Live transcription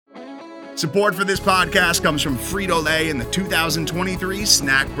Support for this podcast comes from Frito-Lay and the 2023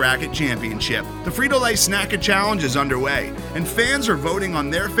 Snack Bracket Championship. The Frito-Lay Snack-It Challenge is underway, and fans are voting on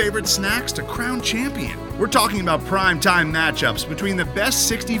their favorite snacks to crown champion. We're talking about prime-time matchups between the best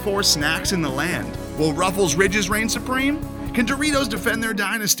 64 snacks in the land. Will Ruffles Ridges reign supreme? Can Doritos defend their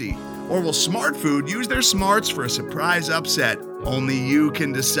dynasty? Or will Smart Food use their smarts for a surprise upset? Only you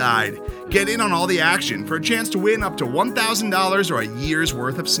can decide. Get in on all the action for a chance to win up to $1,000 or a year's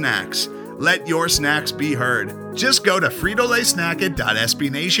worth of snacks. Let your snacks be heard. Just go to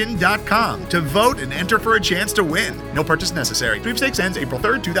fritolaysnacket.sbnation.com to vote and enter for a chance to win. No purchase necessary. Sweepstakes ends April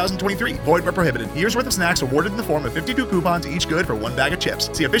 3rd, 2023. Void where prohibited. Year's worth of snacks awarded in the form of 52 coupons, each good for one bag of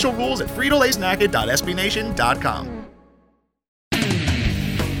chips. See official rules at fritolaysnacket.sbnation.com.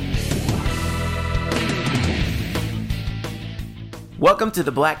 Welcome to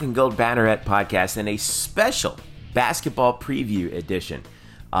the Black and Gold Banneret podcast and a special basketball preview edition.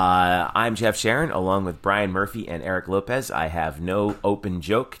 I'm Jeff Sharon, along with Brian Murphy and Eric Lopez. I have no open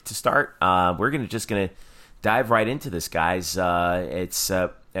joke to start. We're just gonna dive right into this, guys. It's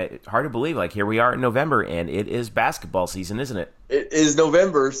hard to believe. Like, here we are in November, and it is basketball season, isn't it? It is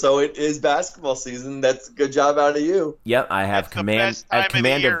November, so it is basketball season. That's a good job out of you. Yep, I have command of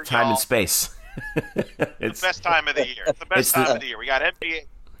time and space. It's the best time of the year. It's the best time of the year. We got NBA,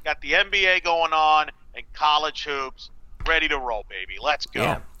 the NBA going on, and college hoops ready to roll, baby. Let's go.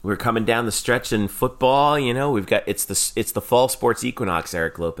 Yeah, we're coming down the stretch in football. You know, we've got it's the fall sports equinox,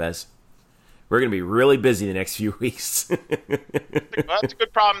 Eric Lopez. We're going to be really busy the next few weeks. That's a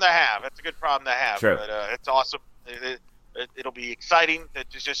good problem to have. True. But, it's awesome. It'll be exciting to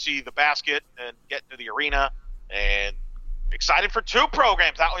just see the basket and get to the arena, and excited for two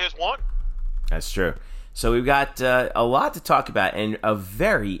programs. That was one. That's true. So we've got a lot to talk about, and a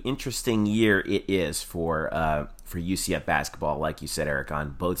very interesting year it is for UCF basketball, like you said, Eric,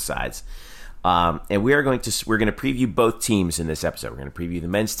 on both sides. And we're going to preview both teams in this episode. We're going to preview the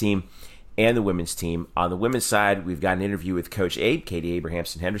men's team and the women's team. On the women's side, we've got an interview with Coach Abe, Katie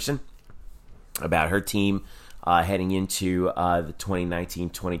Abrahamson-Henderson, about her team heading into the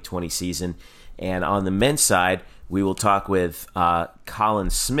 2019-2020 season. And on the men's side, we will talk with Colin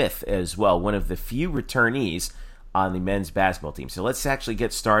Smith as well, one of the few returnees on the men's basketball team. So let's actually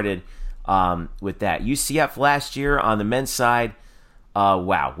get started with that. UCF last year on the men's side,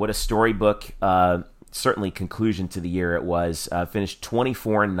 wow, what a storybook. Certainly conclusion to the year it was. Finished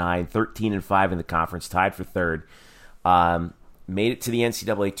 24-9, 13-5 in the conference, tied for third. Made it to the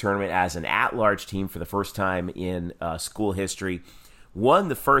NCAA tournament as an at-large team for the first time in school history. Won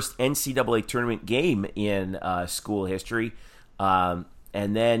the first NCAA tournament game in school history, and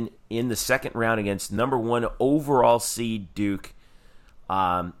then in the second round against number one overall seed Duke.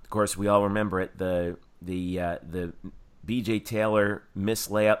 Of course, we all remember it. The B.J. Taylor missed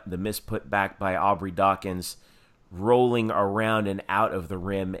layup, the missed putback by Aubrey Dawkins, rolling around and out of the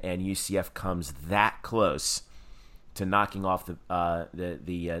rim, and UCF comes that close to knocking off the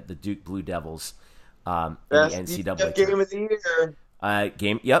Duke Blue Devils in the NCAA game of the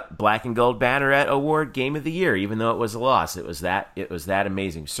year. Black and Gold Banneret Award Game of the Year. Even though it was a loss, it was that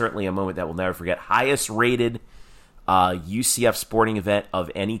amazing. Certainly a moment that we'll never forget. Highest rated UCF sporting event of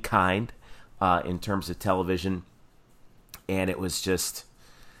any kind in terms of television, and it was just,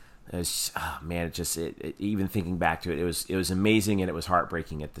 even thinking back to it, it was amazing and it was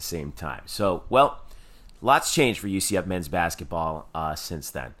heartbreaking at the same time. So, well, lots changed for UCF men's basketball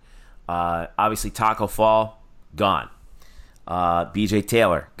since then. Obviously, Taco Fall gone. B.J.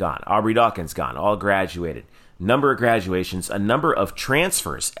 Taylor, gone. Aubrey Dawkins, gone. All graduated. Number of graduations, a number of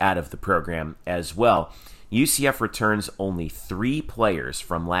transfers out of the program as well. UCF returns only 3 players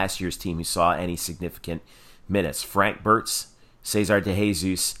from last year's team who saw any significant minutes. Frank Burtz, Cesar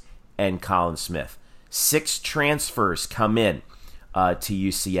DeJesus, and Colin Smith. 6 transfers come in to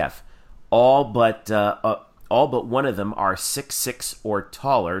UCF. All but one of them are 6'6" or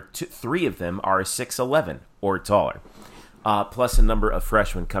taller. 3 of them are 6'11" or taller. Plus a number of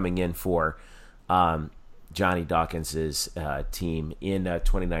freshmen coming in for Johnny Dawkins' team in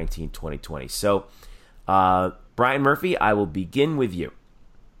 2019-2020. So, Brian Murphy, I will begin with you.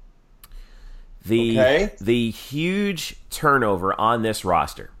 The huge turnover on this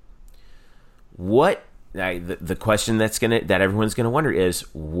roster. What the question that everyone's gonna wonder is,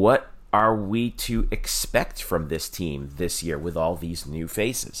 what are we to expect from this team this year with all these new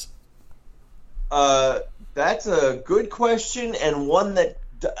faces? That's a good question, and one that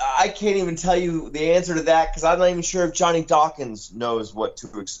I can't even tell you the answer to that because I'm not even sure if Johnny Dawkins knows what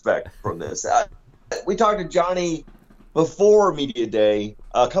to expect from this. We talked to Johnny before Media Day,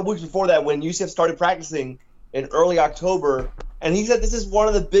 a couple weeks before that when UCF started practicing, in early October, and he said this is one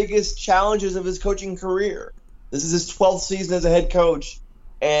of the biggest challenges of his coaching career. This is his 12th season as a head coach,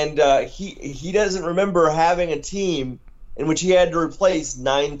 and he doesn't remember having a team in which he had to replace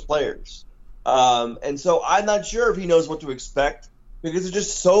 9 players. And so I'm not sure if he knows what to expect, because there's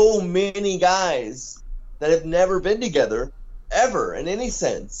just so many guys that have never been together ever in any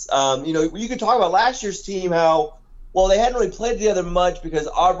sense. You could talk about last year's team, how, well, they hadn't really played together much because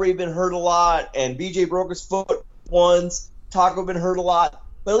Aubrey had been hurt a lot and BJ broke his foot once, Taco had been hurt a lot,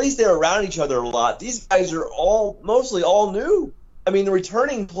 but at least they're around each other a lot. These guys are mostly all new. I mean, the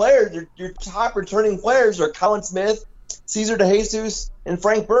returning players, your top returning players are Colin Smith, Cesar DeJesus, and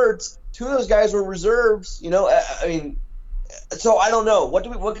Frank Burtz. 2 of those guys were reserves. So I don't know.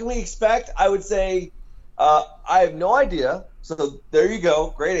 What can we expect? I would say I have no idea. So there you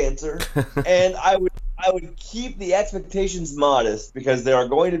go. Great answer. And I would keep the expectations modest, because there are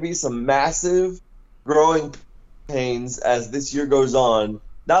going to be some massive growing pains as this year goes on.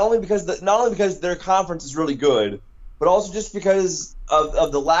 Not only because their conference is really good, but also just because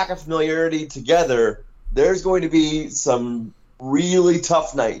of the lack of familiarity together. There's going to be some really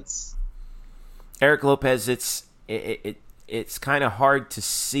tough nights. Eric Lopez, it's kind of hard to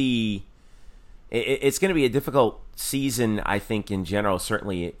see. It's going to be a difficult season, I think, in general.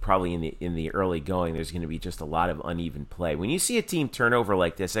 Certainly, probably in the early going, there's going to be just a lot of uneven play. When you see a team turn over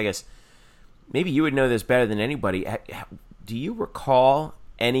like this, I guess maybe you would know this better than anybody. Do you recall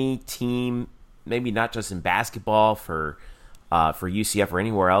any team, maybe not just in basketball for UCF or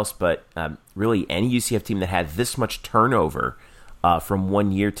anywhere else, but really any UCF team that had this much turnover from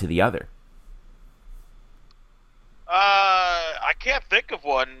one year to the other? I can't think of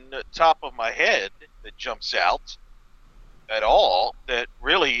one top of my head that jumps out at all that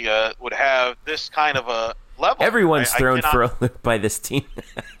really would have this kind of a level. Everyone's thrown for a loop by this team.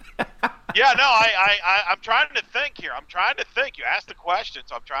 Yeah, no, I'm trying to think here. You asked the question,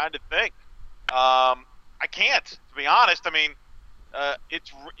 so I'm trying to think. I can't, to be honest. I mean,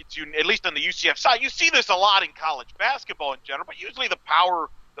 it's at least on the UCF side. You see this a lot in college basketball in general, but usually the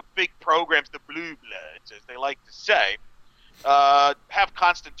big programs, the blue bloods, as they like to say, have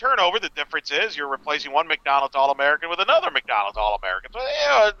constant turnover. The difference is you're replacing one McDonald's All-American with another McDonald's All-American. So,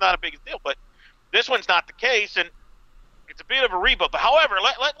 it's not a big deal. But this one's not the case, and it's a bit of a rebuild. But however,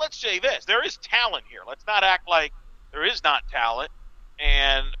 let's say this. There is talent here. Let's not act like there is not talent.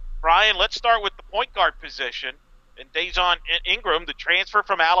 And, Brian, let's start with the point guard position. And Dejon Ingram, the transfer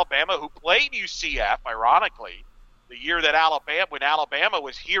from Alabama, who played UCF, ironically, the year that Alabama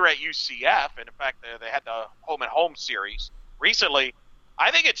was here at UCF, and in fact they had the home-and-home series recently.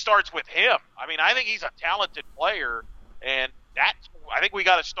 I think it starts with him. I mean, I think he's a talented player, and I think we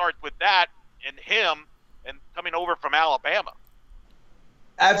got to start with that and him and coming over from Alabama.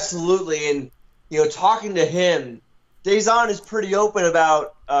 Absolutely, and talking to him, Dejon is pretty open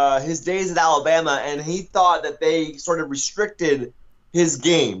about his days at Alabama, and he thought that they sort of restricted his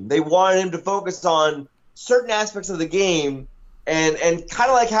game. They wanted him to focus on certain aspects of the game, and kind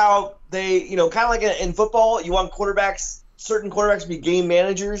of like how they, kind of like in football, you want certain quarterbacks to be game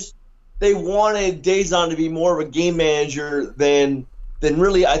managers. They wanted Dejon to be more of a game manager than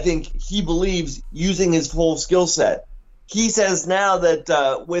really, I think he believes, using his full skill set. He says now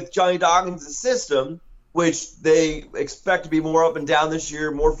that with Johnny Dawkins' system, which they expect to be more up and down this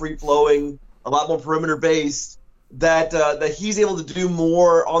year, more free-flowing, a lot more perimeter-based, that he's able to do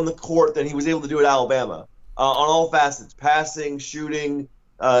more on the court than he was able to do at Alabama on all facets, passing, shooting,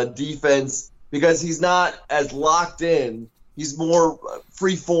 defense, because he's not as locked in. He's more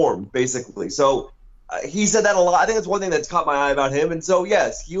free-form, basically. So he said that a lot. I think that's one thing that's caught my eye about him. And so,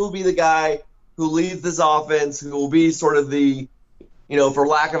 yes, he will be the guy who leads this offense, who will be sort of the, for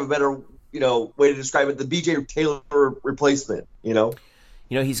lack of a better way to describe it, the BJ Taylor replacement,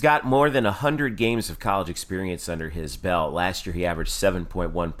 he's got more than 100 games of college experience under his belt. Last year he averaged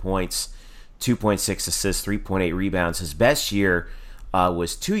 7.1 points, 2.6 assists, 3.8 rebounds. His best year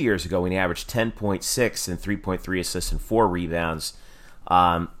was 2 years ago when he averaged 10.6 and 3.3 assists and 4 rebounds.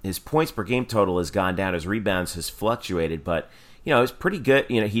 His points per game total has gone down. His rebounds has fluctuated, but, it's pretty good.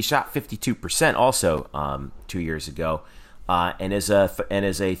 He shot 52% also 2 years ago. And is a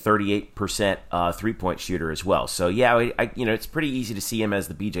 38% 3-point shooter as well. So yeah, it's pretty easy to see him as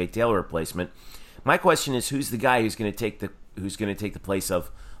the BJ Taylor replacement. My question is, who's the guy who's going to take the place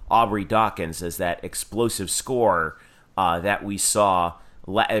of Aubrey Dawkins as that explosive scorer that we saw,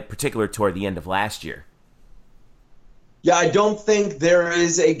 in particular toward the end of last year? Yeah, I don't think there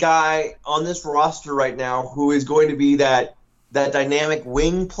is a guy on this roster right now who is going to be that dynamic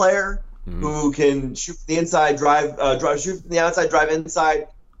wing player. Mm-hmm. Who can shoot from the inside, shoot from the outside, drive inside.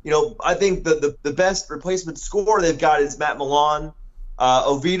 I think the best replacement scorer they've got is Matt Milon.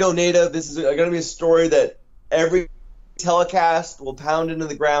 Oviedo native. This is going to be a story that every telecast will pound into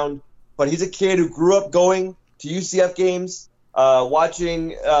the ground. But he's a kid who grew up going to UCF games, watching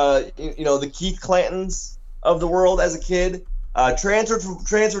the Keith Clantons of the world as a kid.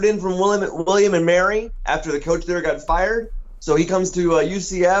 Transferred in from William and Mary after the coach there got fired. So he comes to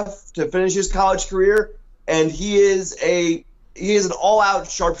UCF to finish his college career, and he is an all-out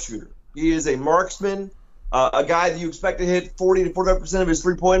sharpshooter. He is a marksman, a guy that you expect to hit 40 to 45% of his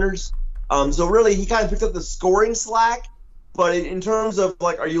three-pointers. So really, he kind of picked up the scoring slack. But in terms of,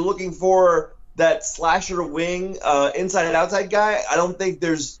 are you looking for that slasher wing, inside and outside guy? I don't think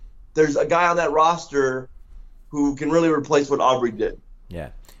there's a guy on that roster who can really replace what Aubrey did. Yeah.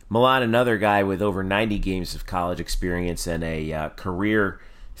 Milan, another guy with over 90 games of college experience and a career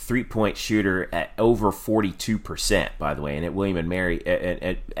three-point shooter at over 42%, by the way, and at William & Mary,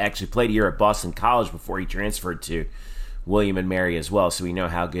 and actually played a year at Boston College before he transferred to William & Mary as well, so we know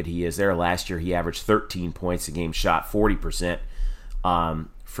how good he is there. Last year he averaged 13 points a game, shot 40%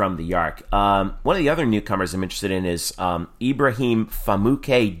 from the arc. One of the other newcomers I'm interested in is Ibrahim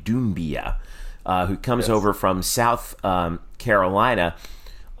Famouke Doumbia, who comes over from South Carolina.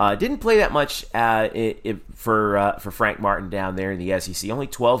 Didn't play that much for Frank Martin down there in the SEC. Only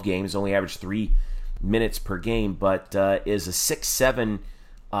 12 games, only averaged 3 minutes per game, but is a 6'7",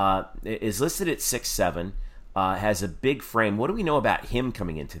 is listed at 6'7", has a big frame. What do we know about him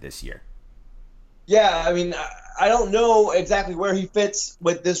coming into this year? Yeah, I mean, I don't know exactly where he fits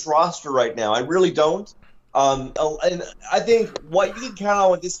with this roster right now. I really don't. And I think what you can count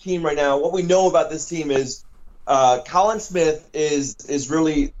on with this team right now, what we know about this team is Colin Smith is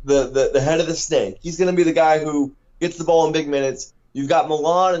really the head of the snake. He's going to be the guy who gets the ball in big minutes. You've got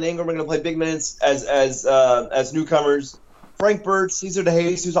Milan and Ingram are going to play big minutes as newcomers. Frank Burt's, Cesar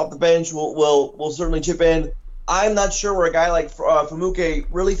DeHace, who's off the bench, will certainly chip in. I'm not sure where a guy like Famouke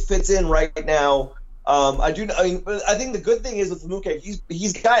really fits in right now. I think the good thing is with Famouke,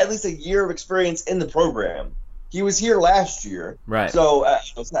 he's got at least a year of experience in the program. He was here last year, right? So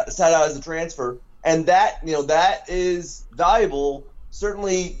sat out as a transfer. And that is valuable.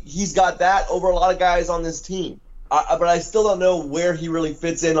 Certainly, he's got that over a lot of guys on this team. But I still don't know where he really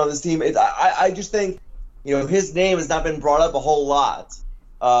fits in on this team. I just think, his name has not been brought up a whole lot,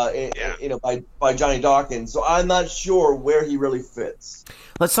 by Johnny Dawkins. So I'm not sure where he really fits.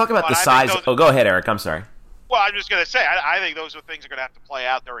 Let's talk about the size. Go ahead, Eric. I'm sorry. Well, I'm just going to say, I think those are things that are going to have to play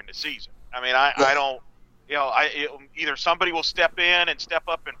out during the season. I mean, I don't. Either somebody will step in and step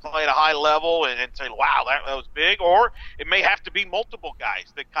up and play at a high level and say, wow, that was big, or it may have to be multiple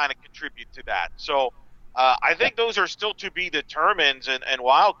guys that kind of contribute to that. So I think those are still to be determined and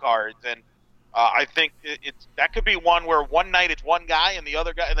wild cards. And I think that could be one where one night it's one guy and the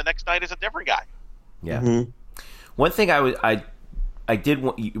other guy, and the next night is a different guy. Yeah. Mm-hmm. One thing I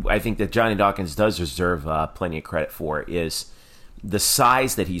think that Johnny Dawkins does deserve plenty of credit for is the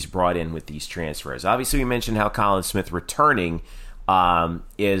size that he's brought in with these transfers. Obviously, we mentioned how Colin Smith returning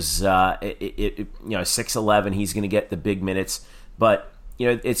is 6'11". He's going to get the big minutes, but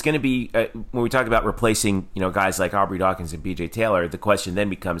it's going to be when we talk about replacing guys like Aubrey Dawkins and B.J. Taylor. The question then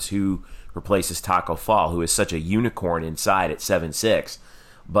becomes who replaces Taco Fall, who is such a unicorn inside at 7'6".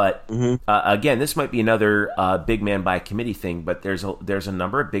 But again, this might be another big man by committee thing. But there's a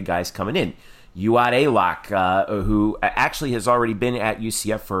number of big guys coming in. Uad Alak, who actually has already been at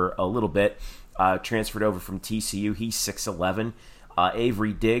UCF for a little bit, transferred over from TCU. He's 6'11".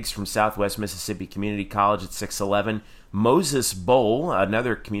 Avery Diggs from Southwest Mississippi Community College at 6'11". Moses Bowl,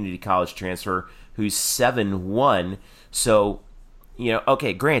 another community college transfer, who's 7'1". So,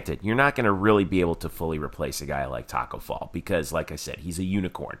 okay, granted, you're not going to really be able to fully replace a guy like Taco Fall because, like I said, he's a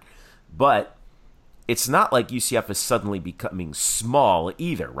unicorn. But it's not like UCF is suddenly becoming small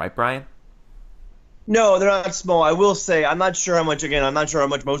either, right, Brian? No, they're not small. I will say I'm not sure how much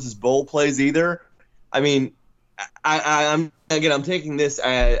Moses Bowl plays either. I mean, I'm taking this.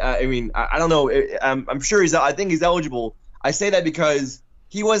 I don't know. I'm sure I think he's eligible. I say that because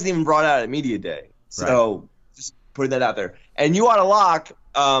he wasn't even brought out at media day. So right. Just putting that out there. And Uad Alak,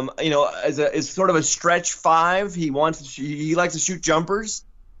 is sort of a stretch five. He likes to shoot jumpers,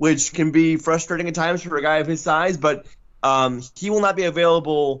 which can be frustrating at times for a guy of his size. But he will not be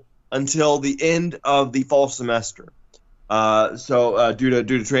available until the end of the fall semester, due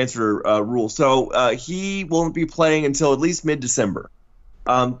to transfer rules. So he won't be playing until at least mid-December.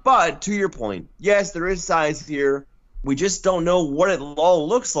 But to your point, yes, there is size here. We just don't know what it all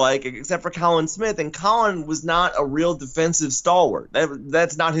looks like, except for Colin Smith. And Colin was not a real defensive stalwart.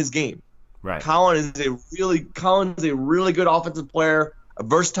 That's not his game. Right. Colin is a really good offensive player, a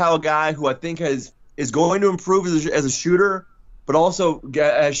versatile guy who I think is going to improve as a shooter, but also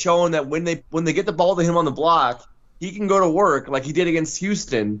has shown that when they get the ball to him on the block, he can go to work like he did against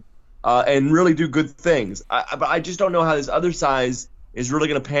Houston and really do good things. But I just don't know how this other size is really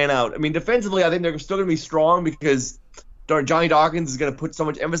going to pan out. I mean, defensively, I think they're still going to be strong because Johnny Dawkins is going to put so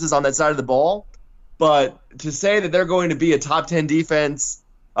much emphasis on that side of the ball. But to say that they're going to be a top 10 defense,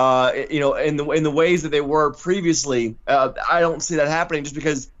 in the ways that they were previously, I don't see that happening just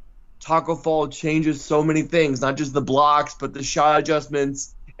because Taco Fall changes so many things, not just the blocks, but the shot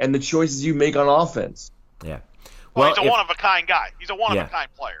adjustments and the choices you make on offense. Yeah. Well, he's a one-of-a-kind guy. He's a one-of-a-kind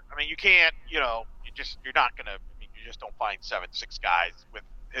player. I mean, you can't, you're not going to, you just don't find 7'6" guys with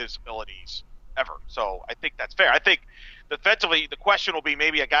his abilities ever. So I think that's fair. I think defensively, the question will be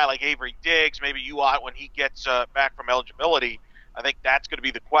maybe a guy like Avery Diggs, maybe Uat when he gets back from eligibility. I think that's going to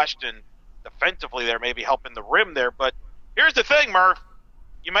be the question defensively there, maybe helping the rim there. But here's the thing, Murph.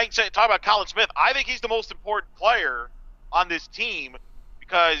 You might talk about Colin Smith. I think he's the most important player on this team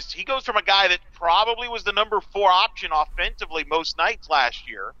because he goes from a guy that probably was the number 4 option offensively most nights last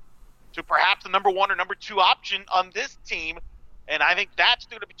year to perhaps the number 1 or number 2 option on this team. And I think that's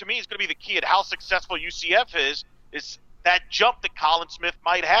going to be, to me, is going to be the key at how successful UCF is that jump that Colin Smith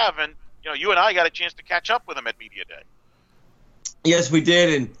might have. And, you and I got a chance to catch up with him at Media Day. Yes, we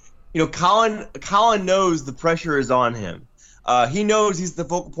did. And, Colin knows the pressure is on him. He knows he's the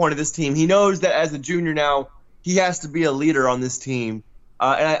focal point of this team. He knows that as a junior now, he has to be a leader on this team.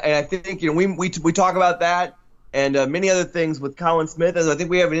 And I think we talk about that and many other things with Colin Smith. As I think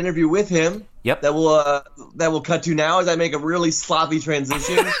we have an interview with him. Yep. That we'll cut to now as I make a really sloppy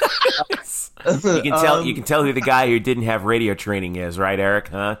transition. You can tell who the guy who didn't have radio training is, right, Eric?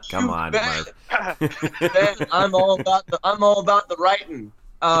 Huh? Come on, Mark. I'm all about the writing.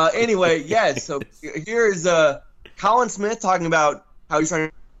 Anyway, yes. So here is Colin Smith talking about how he's trying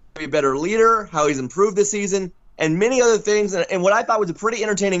to be a better leader, how he's improved this season, and many other things. And what I thought was a pretty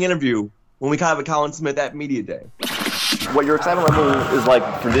entertaining interview when we caught up with Colin Smith at Media Day. What your excitement level is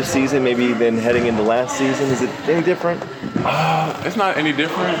like for this season, maybe than heading into last season, is it any different? It's not any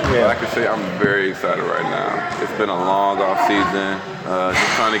different. Yeah. But I can say I'm very excited right now. It's been a long off season.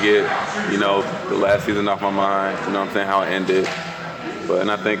 Just trying to get, the last season off my mind. You know what I'm saying? How it ended. And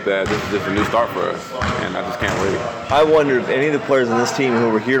I think that this is just a new start for us, and I just can't wait. I wonder if any of the players on this team who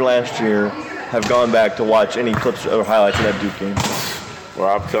were here last year have gone back to watch any clips or highlights of that Duke game.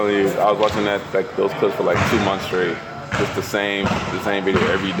 Well, I'm telling you, I was watching those clips for 2 months straight. Just the same video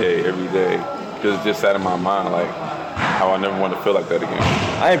every day. Because it just sat in my mind how I never want to feel like that again.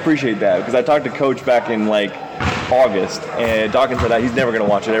 I appreciate that because I talked to Coach back in August, and Dawkins said he's never going to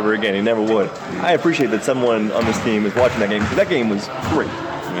watch it ever again. He never would. I appreciate that someone on this team is watching that game because that game was great.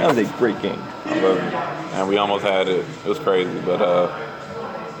 That was a great game. I love it. And we almost had it. It was crazy, but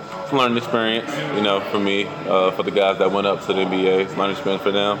it's a learning experience, for me, for the guys that went up to the NBA. It's a learning experience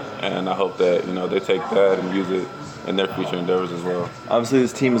for them, and I hope that, they take that and use it in their future endeavors as well. Obviously,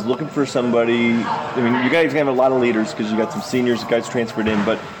 this team is looking for somebody. I mean, you guys have a lot of leaders because you got some seniors, guys transferred in,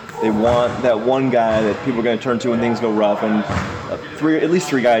 but they want that one guy that people are going to turn to when things go rough. And at least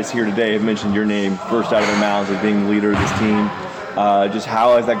three guys here today have mentioned your name first out of their mouths as being the leader of this team. Just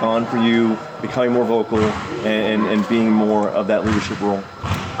how has that gone for you, becoming more vocal and being more of that leadership role?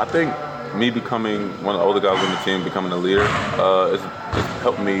 I think me becoming one of the older guys on the team, becoming a leader, it's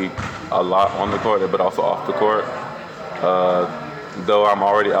helped me a lot on the court, but also off the court. Though I'm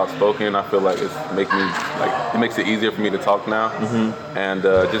already outspoken, I feel like it makes it easier for me to talk now. Mm-hmm. And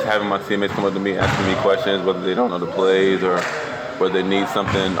just having my teammates come up to me, asking me questions, whether they don't know the plays or whether they need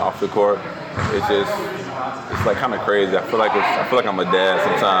something off the court, it's kind of crazy. I feel like I'm a dad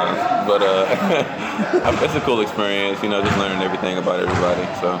sometimes, but it's a cool experience, just learning everything about everybody.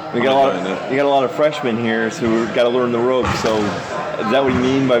 So you got a lot of freshmen here who got to learn the ropes. So is that what you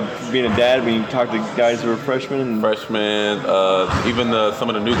mean by being a dad when you talk to guys who are freshmen? Freshmen, even some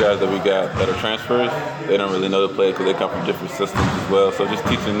of the new guys that we got that are transfers, they don't really know the play because they come from different systems as well. So just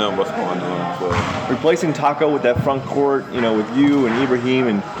teaching them what's going on as well. Replacing Taco with that front court, with you and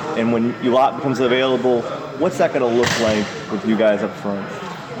Ibrahim, and when Ulat becomes available, what's that going to look like with you guys up front?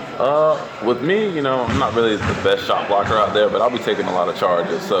 With me, I'm not really the best shot blocker out there, but I'll be taking a lot of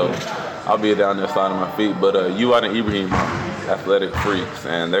charges. So I'll be down there sliding my feet. But Uat and Ibrahim are athletic freaks,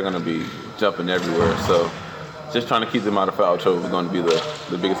 and they're going to be jumping everywhere. So just trying to keep them out of foul trouble is going to be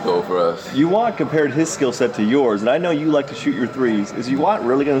the biggest goal for us. Uat compared his skill set to yours, and I know you like to shoot your threes. Is Uat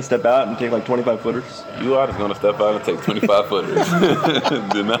really going to step out and take 25-footers? Uat is going to step out and take 25-footers.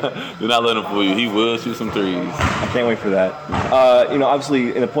 do not let him fool you. He will shoot some threes. I can't wait for that.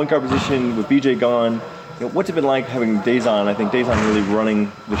 Obviously in the point guard position with BJ gone, What's it been like having Dazon? I think Dazon really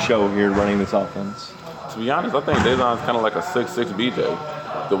running the show here, running this offense. To be honest, I think Dazon's kind of like a 6'6" BJ.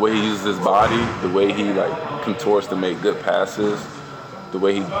 The way he uses his body, the way he contorts to make good passes, the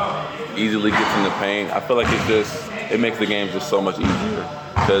way he easily gets in the paint. I feel like it makes the game just so much easier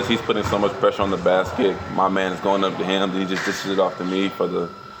because he's putting so much pressure on the basket. My man is going up to him, then he just dishes it off to me for the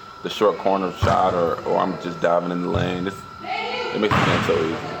short corner shot, or I'm just diving in the lane. It makes the game so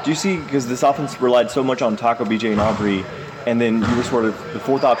easy. Do you see, because this offense relied so much on Taco, BJ, and Aubrey, and then you were sort of the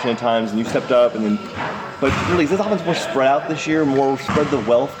fourth option at times, and you stepped up, but really, is this offense more spread out this year, more spread the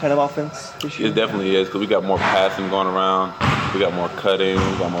wealth kind of offense this year? It definitely is, because we got more passing going around, we got more cutting,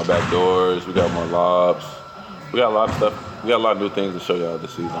 we got more back doors, we got more lobs. We got a lot of stuff. We got a lot of new things to show y'all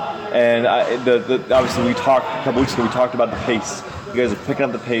this season. And obviously, a couple weeks ago, we talked about the pace. You guys are picking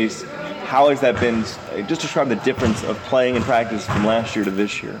up the pace. How has that been? Just describe the difference of playing in practice from last year to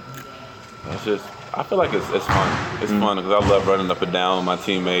this year. I feel like it's fun. It's fun because I love running up and down with my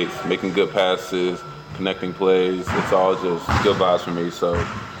teammates, making good passes, connecting plays. It's all just good vibes for me. So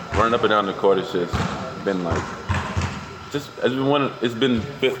running up and down the court has just been it's one of the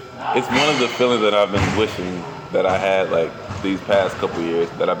feelings that I've been wishing that I had these past couple years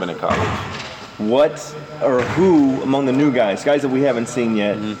that I've been in college. What or who among the new guys that we haven't seen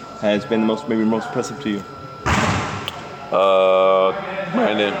yet, has been most impressive to you?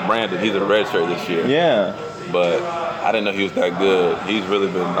 Brandon, he's a redshirt this year. Yeah. But I didn't know he was that good. He's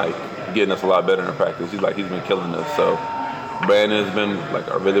really been getting us a lot better in practice. He's been killing us. So Brandon's been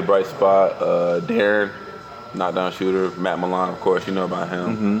a really bright spot. Darren, knockdown shooter. Matt Milan, of course, you know about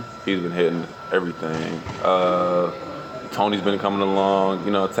him. Mm-hmm. He's been hitting everything. Tony's been coming along,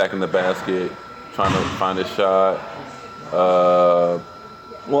 attacking the basket, trying to find a shot.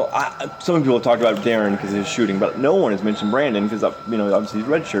 Some people have talked about Darren because of his shooting, but no one has mentioned Brandon because, obviously he's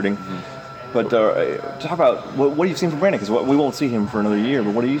redshirting. Mm-hmm. But talk about what have you seen from Brandon? Because we won't see him for another year,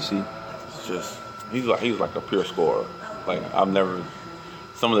 but what do you see? It's just, he's like a pure scorer.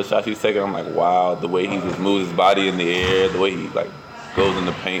 Some of the shots he's taking, I'm like, wow, the way he just moves his body in the air, the way he goes in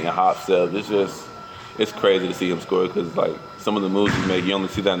the paint and hop steps, it's crazy to see him score because some of the moves he make, you only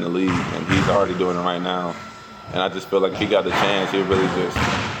see that in the league, and he's already doing it right now. And I just feel like if he got the chance, he'll really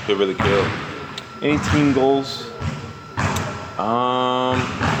kill. Any team goals?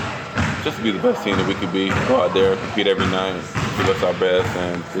 Just to be the best team that we could be. Go out there, compete every night, give us our best,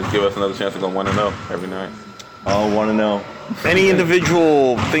 and just give us another chance to go 1-0 every night. Oh, 1-0. Any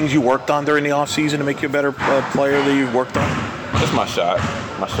individual things you worked on during the offseason to make you a better player that you've worked on? Just my shot,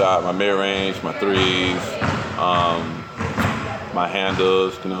 my mid-range, my threes, my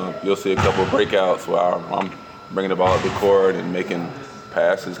handles. You'll see a couple of breakouts where I'm bringing the ball up the court and making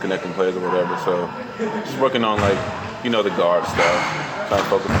passes, connecting plays or whatever. So just working on the guard stuff, trying to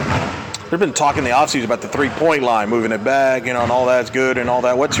focus on that. There's been talk in the offseason about the three-point line, moving it back, and all that's good and all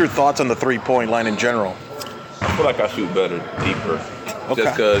that. What's your thoughts on the three-point line in general? I feel like I shoot better, deeper. Okay.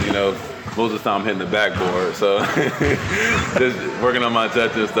 Just because, most of the time I'm hitting the backboard. So just working on my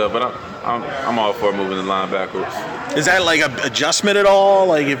touch and stuff. But I'm all for moving the line backwards. Is that an adjustment at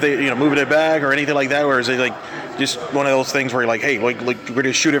all? If they, moving it back or anything like that? Or is it just one of those things where you're hey, we're going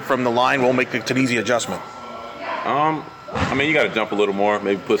to shoot it from the line, we'll make it an easy adjustment? You got to jump a little more,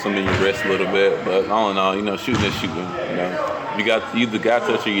 maybe put something in your wrist a little bit. But all in all, shooting is shooting. You either got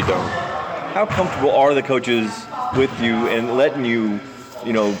touch or you don't. How comfortable are the coaches with you and letting you,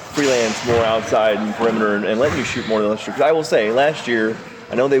 freelance more outside and perimeter and letting you shoot more than last year? Because I will say, last year,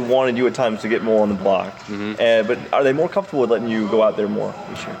 I know they wanted you at times to get more on the block. Mm-hmm. But are they more comfortable with letting you go out there more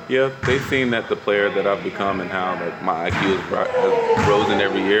this year? Yeah, they've seen that the player that I've become and how my IQ has risen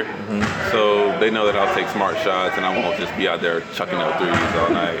every year. Mm-hmm. So they know that I'll take smart shots and I won't just be out there chucking up threes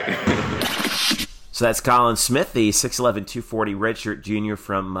all night. So that's Colin Smith, the 6'11", 240 redshirt junior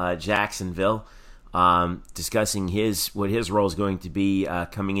from Jacksonville, discussing what his role is going to be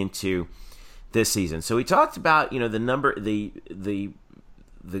coming into this season. So we talked about the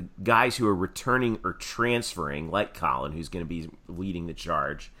guys who are returning or transferring, like Colin, who's going to be leading the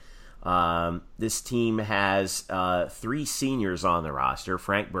charge. This team has 3 seniors on the roster: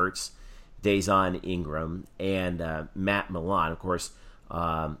 Frank Burtz, Dazon Ingram, and Matt Milan. Of course,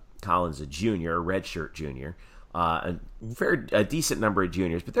 Colin's a junior, a redshirt junior. A decent number of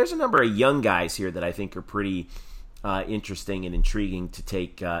juniors, but there's a number of young guys here that I think are pretty interesting and intriguing to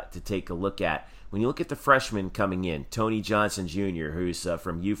take a look at. When you look at the freshmen coming in, Tony Johnson Jr., who's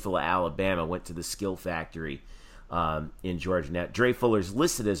from Eufaula, Alabama, went to the Skill Factory in Georgia. Now, Dre Fuller's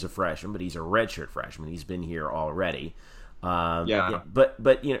listed as a freshman, but he's a redshirt freshman. He's been here already. But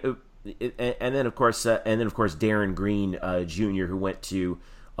and then of course Darren Green Jr., who went to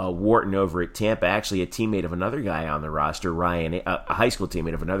Wharton over at Tampa, actually a teammate of another guy on the roster, a high school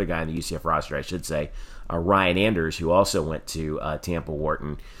teammate of another guy on the UCF roster, I should say, Ryan Anders, who also went to Tampa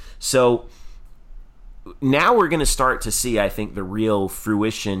Wharton. So now we're going to start to see, I think, the real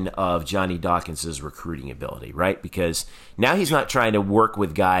fruition of Johnny Dawkins' recruiting ability, right? Because now he's not trying to work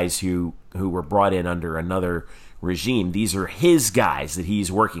with guys who were brought in under another regime. These are his guys that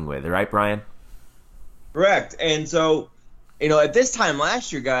he's working with, right, Brian? Correct. And so, at this time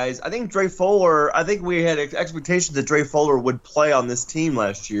last year, guys, I think we had expectations that Dre Fuller would play on this team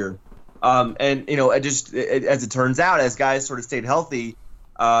last year. As it turns out, as guys sort of stayed healthy,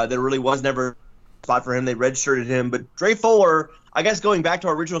 there really was never a spot for him. They redshirted him. But Dre Fuller, I guess going back to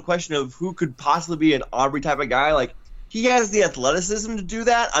our original question of who could possibly be an Aubrey type of guy, like he has the athleticism to do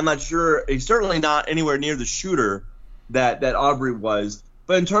that. I'm not sure. He's certainly not anywhere near the shooter that Aubrey was.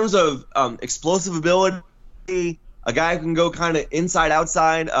 But in terms of explosive ability, a guy who can go kind of inside,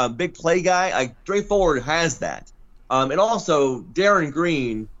 outside, big play guy, Dre Fuller has that. And also, Darren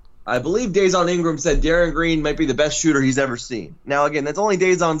Green, I believe Dazon Ingram said Darren Green might be the best shooter he's ever seen. Now, again, that's only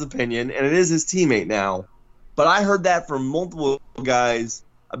Dazon's opinion, and it is his teammate now. But I heard that from multiple guys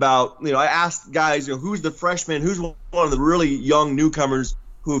about, I asked guys, who's the freshman, who's one of the really young newcomers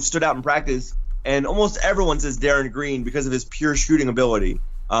who have stood out in practice, and almost everyone says Darren Green because of his pure shooting ability.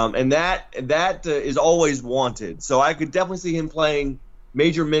 And that is always wanted. So I could definitely see him playing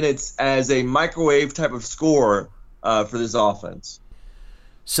major minutes as a microwave type of scorer for this offense.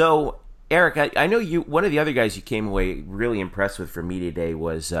 So, Eric, I know one of the other guys you came away really impressed with from Media Day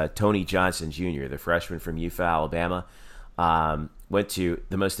was Tony Johnson Jr., the freshman from UFA, Alabama. Went to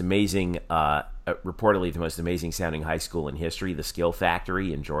the most amazing, reportedly the most amazing sounding high school in history, the Skill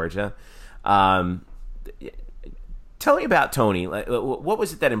Factory in Georgia. Tell me about Tony. What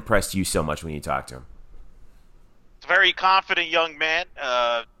was it that impressed you so much when you talked to him? He's a very confident young man,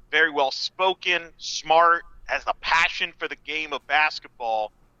 very well spoken, smart, has a passion for the game of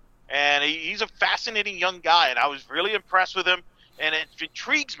basketball, and he's a fascinating young guy, and I was really impressed with him, and it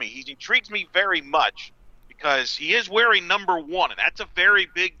intrigues me. He intrigues me very much because he is wearing number 1, and that's a very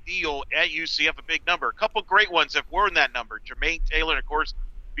big deal at UCF, a big number. A couple great ones have worn that number, Jermaine Taylor and, of course,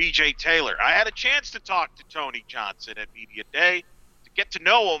 B.J. Taylor. I had a chance to talk to Tony Johnson at Media Day to get to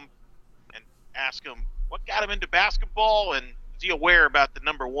know him and ask him what got him into basketball and is he aware about the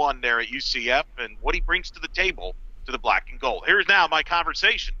number 1 there at UCF and what he brings to the table to the black and gold. Here's now my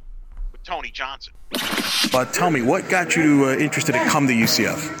conversation with Tony Johnson. But tell me, what got you interested in come to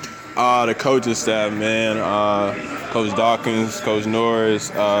UCF? The coaching staff, man. Coach Dawkins, Coach Norris,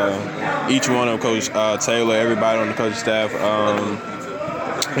 each one of them, Coach Taylor, everybody on the coaching staff.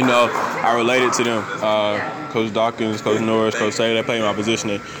 I related to them. Coach Dawkins, Coach Norris, Coach Taylor, they played my position.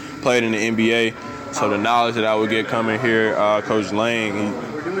 They played in the NBA. So the knowledge that I would get coming here, Coach Lang,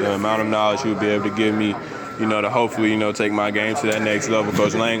 the amount of knowledge he would be able to give me, to hopefully, take my game to that next level.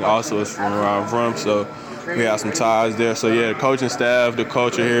 Coach Lang also is from where I'm from, so we have some ties there. So, yeah, the coaching staff, the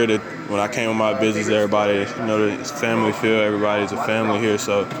culture here, when I came with my business, everybody, it's family feel. Everybody's a family here.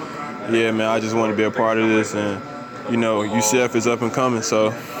 So, yeah, man, I just want to be a part of this. And, UCF is up and coming,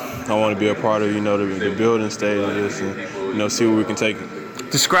 so I want to be a part of, the building stage of this and, see where we can take it.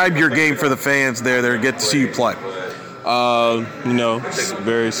 Describe your game for the fans there that get to see you play.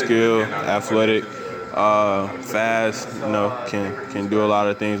 Very skilled, athletic, fast, can do a lot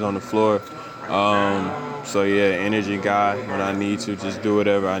of things on the floor. Energy guy when I need to, just do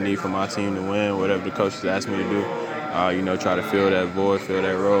whatever I need for my team to win, whatever the coaches ask me to do. Try to fill that void, fill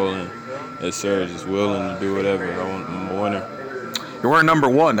that role, and yes, sir, just willing to do whatever. I'm a winner. You're wearing number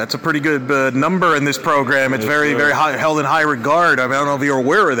 1. That's a pretty good number in this program. It's very high, held in high regard. I don't know if you're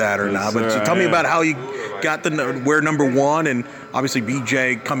aware of that or not, but so tell me about how you got to wear number 1, and obviously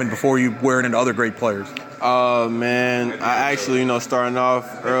BJ coming before you wearing into other great players. Man, I actually, starting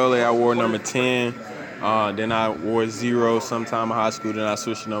off early, I wore number 10. Then I wore 0 sometime in high school. Then I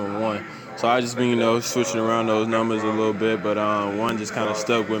switched to number 1. So I just been, switching around those numbers a little bit, but 1 just kind of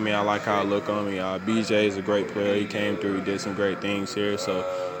stuck with me. I like how it looked on me. BJ is a great player. He came through. He did some great things here. So,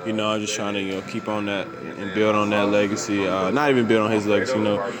 I'm just trying to, keep on that and build on that legacy. Not even build on his legacy,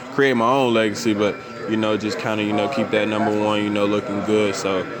 create my own legacy, but, just kind of, keep that number 1, looking good.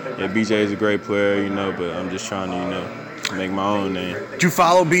 So, yeah, BJ is a great player, but I'm just trying to, make my own name. Did you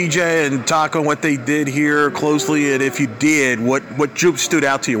follow BJ and talk on what they did here closely? And if you did, what stood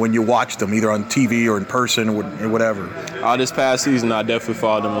out to you when you watched them, either on TV or in person or whatever? This past season, I definitely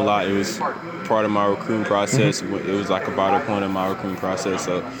followed them a lot. It was part of my recruiting process. Mm-hmm. It was like a vital point in my recruiting process.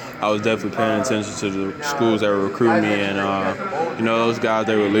 So I was definitely paying attention to the schools that were recruiting me. And, those guys,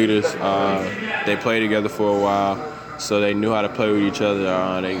 they were leaders. They played together for a while. so they knew how to play with each other.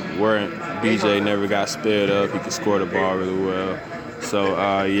 BJ never got sped up. He could score the ball really well. So,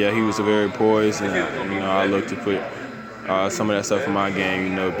 he was very poised, and, I look to put some of that stuff in my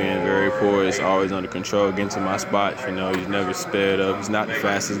game, being very poised, always under control, getting to my spots. He's never sped up. He's not the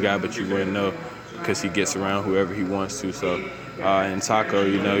fastest guy, but you wouldn't know because he gets around whoever he wants to. So, and Taco,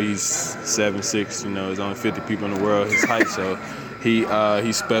 he's 7'6", there's only 50 people in the world his height, so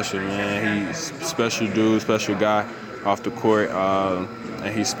he's special, man. He's a special dude, special guy off the court,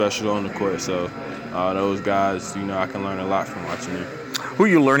 and he's special on the court. So those guys, I can learn a lot from watching them. Who are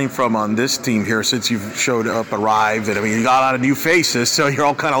you learning from on this team here since you've arrived? And you got a lot of new faces, so you're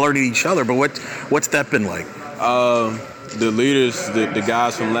all kind of learning each other. But what's that been like? The leaders, the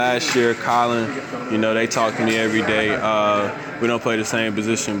guys from last year, Colin, they talk to me every day. We don't play the same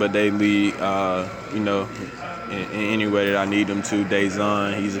position, but they lead, in any way that I need them to.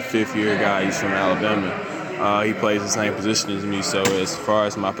 Dazon, he's a fifth-year guy. He's from Alabama. He plays the same position as me, so as far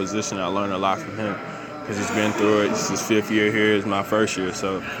as my position, I learned a lot from him because he's been through it. It's his fifth year here. It's my first year,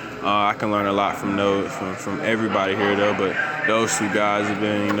 so I can learn a lot from everybody here, though. But those two guys have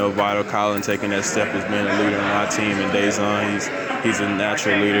been, vital. Colin taking that step as being a leader on my team, and Dazon, he's a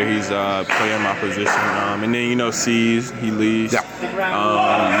natural leader. He's playing my position. And then, C's, he leads. Yeah.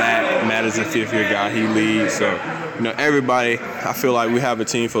 Matt is a fifth-year guy. He leads. So, everybody, I feel like we have a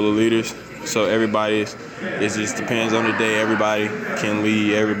team full of leaders. So it just depends on the day. Everybody can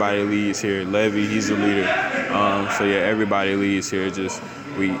lead. Everybody leads here. Levy, he's a leader. Everybody leads here.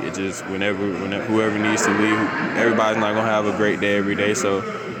 Whenever whoever needs to lead, everybody's not gonna have a great day every day. So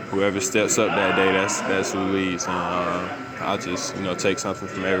whoever steps up that day, that's who leads. And I'll just take something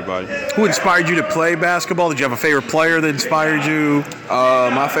from everybody. Who inspired you to play basketball? Did you have a favorite player that inspired you?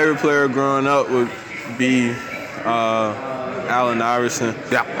 My favorite player growing up would be Allen Iverson,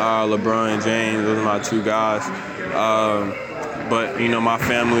 LeBron James. Those are my two guys. But my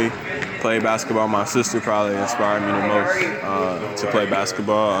family played basketball. My sister probably inspired me the most to play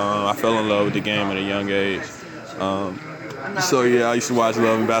basketball. I fell in love with the game at a young age. I used to watch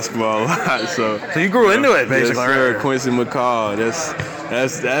Love and Basketball a lot. So you grew into it, basically. Yes, sir. Quincy McCall.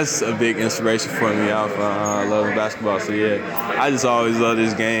 That's a big inspiration for me out for Love and Basketball. So I just always love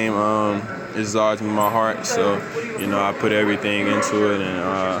this game. It's always in my heart. So I put everything into it,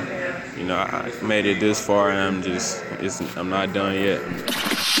 and I made it this far, and I'm not done yet.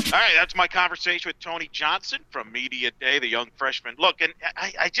 All right, that's my conversation with Tony Johnson from Media Day, the young freshman. Look, and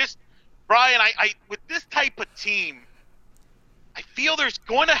Brian, with this type of team, I feel there's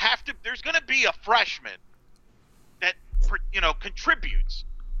going to be a freshman that contributes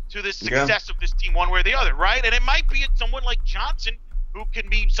to the success of this team one way or the other, right? And it might be someone like Johnson who can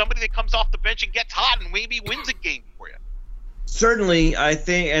be somebody that comes off the bench and gets hot and maybe wins a game for you. Certainly, I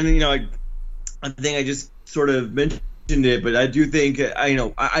think, and I think I just sort of mentioned it, but I do think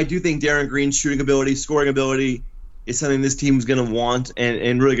I do think Darren Green's shooting ability, scoring ability is something this team's going to want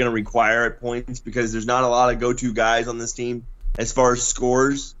and really going to require at points, because there's not a lot of go-to guys on this team as far as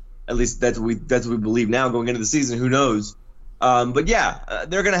scores. At least that's what we believe now going into the season. Who knows? They're going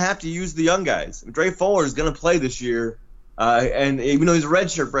to have to use the young guys. Dre Fuller is going to play this year, and even though he's a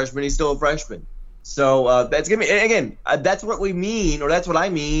redshirt freshman, he's still a freshman. So that's going to be, again, that's what we mean, or that's what I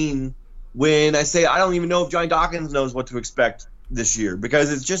mean when I say I don't even know if Johnny Dawkins knows what to expect this year,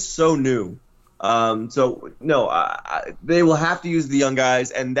 because it's just so new. They will have to use the young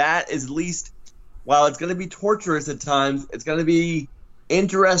guys, and that is, at least, while it's going to be torturous at times, it's going to be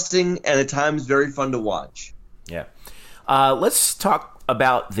interesting and at times very fun to watch. Yeah. Let's talk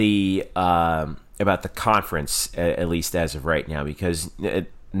about the conference, at least as of right now, because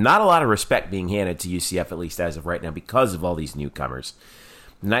not a lot of respect being handed to UCF, at least as of right now, because of all these newcomers.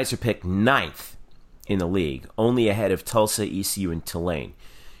 The Knights are picked 9th in the league, only ahead of Tulsa, ECU, and Tulane.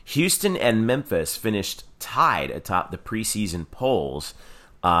 Houston and Memphis finished tied atop the preseason polls,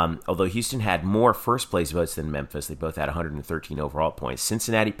 although Houston had more first-place votes than Memphis. They both had 113 overall points.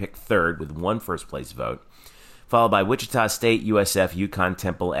 Cincinnati picked 3rd with 1 first-place vote, followed by Wichita State, USF, UConn,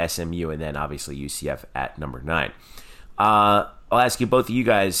 Temple, SMU, and then obviously UCF at number 9. I'll ask you, both of you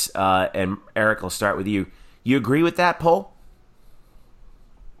guys, and Eric, I'll start with you. You agree with that poll?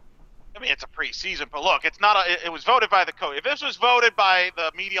 I mean, it's a preseason, but look, it's not. It was voted by the coach. If this was voted by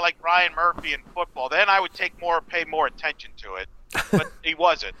the media like Brian Murphy in football, then I would pay more attention to it. But he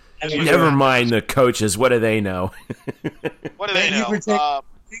wasn't. Never mind the coaches. What do they know? What do they know?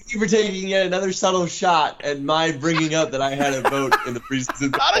 Thank you for taking yet another subtle shot at my bringing up that I had a vote in the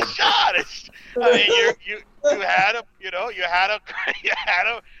preseason. Not a shot. I mean, you had a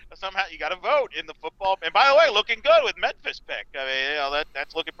somehow you got a vote in the football. And by the way, looking good with Memphis pick. I mean,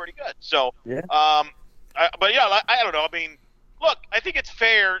 that's looking pretty good. So, But yeah, I don't know. I mean, look, I think it's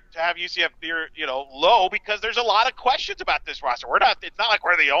fair to have UCF near, low because there's a lot of questions about this roster. It's not like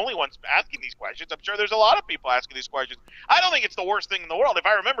we're the only ones asking these questions. I'm sure there's a lot of people asking these questions. I don't think it's the worst thing in the world. If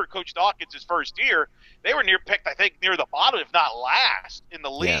I remember Coach Dawkins' first year, they were picked, I think, near the bottom, if not last in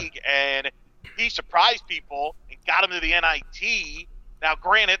the league. Yeah. And he surprised people and got them to the NIT. Now,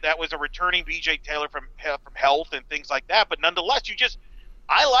 granted, that was a returning BJ Taylor from health and things like that. But nonetheless,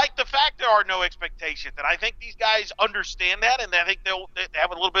 I like the fact there are no expectations, and I think these guys understand that, and I think they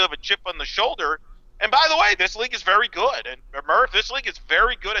have a little bit of a chip on the shoulder. And by the way, this league is very good, and Murph, this league is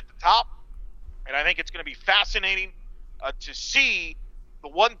very good at the top, and I think it's going to be fascinating to see. The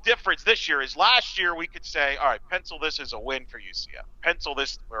one difference this year is last year we could say, all right, pencil this as a win for UCF, pencil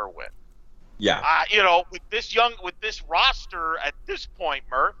this for a win. Yeah, with this roster at this point,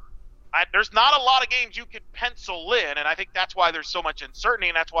 Murph. There's not a lot of games you could pencil in, and I think that's why there's so much uncertainty,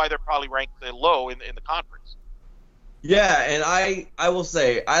 and that's why they're probably ranked low in the conference. Yeah, and I will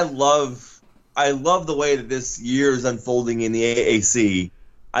say I love the way that this year is unfolding in the AAC.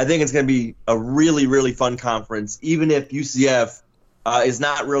 I think it's going to be a really, really fun conference, even if UCF is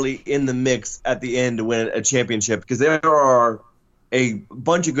not really in the mix at the end to win a championship, because there are a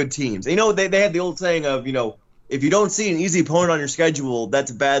bunch of good teams. They had the old saying of, if you don't see an easy opponent on your schedule,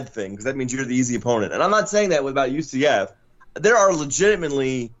 that's a bad thing because that means you're the easy opponent. And I'm not saying that about UCF. There are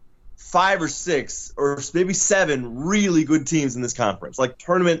legitimately 5 or 6 or maybe 7 really good teams in this conference, like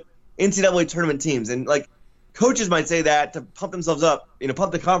NCAA tournament teams. And like coaches might say that to pump themselves up,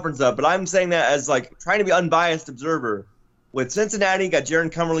 pump the conference up. But I'm saying that as like trying to be unbiased observer. With Cincinnati, got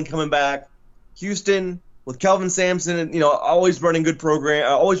Jaron Cumberland coming back. Houston with Kelvin Sampson, always running good program,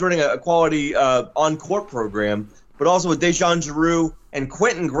 always running a quality on-court program, but also with Dejan Giroux and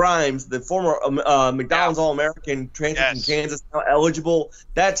Quentin Grimes, the former McDonald's All-American transfer from Kansas, now eligible.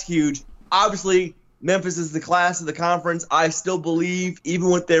 That's huge. Obviously, Memphis is the class of the conference. I still believe, even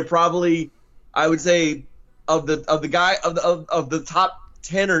with their probably, I would say, of the top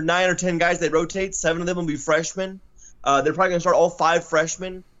 10 or 9 or 10 guys they rotate, 7 of them will be freshmen. They're probably going to start all 5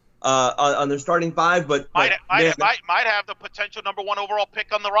 freshmen. On their starting 5, but might have the potential number 1 overall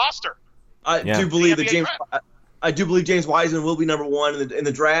pick on the roster. I do believe James Wiseman will be number 1 in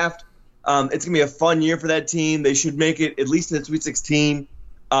the draft. It's gonna be a fun year for that team. They should make it at least in the Sweet 16.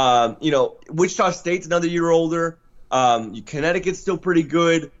 Wichita State's another year older. Connecticut's still pretty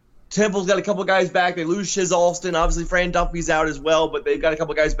good. Temple's got a couple guys back. They lose Shiz Alston. Obviously, Fran Dumpy's out as well, but they've got a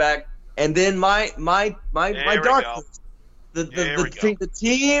couple guys back. And then my dark horse. The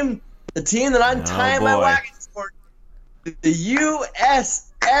team that I'm tying my wagon for, the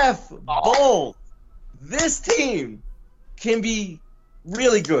USF Bulls. This team can be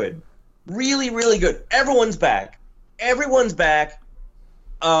really good, really, really good. Everyone's back. I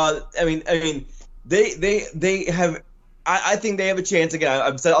mean, they have. I think they have a chance again.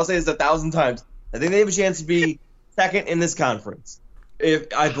 I'll say this 1,000 times. I think they have a chance to be second in this conference.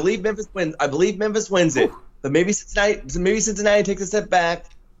 If I believe Memphis wins it. But maybe Cincinnati takes a step back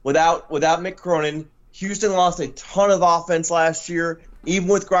without Mick Cronin. Houston lost a ton of offense last year. Even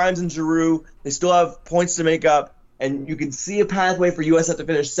with Grimes and Giroux, they still have points to make up, and you can see a pathway for USF to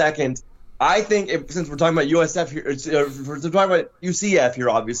finish second. I think since we're talking about USF here, we're talking about UCF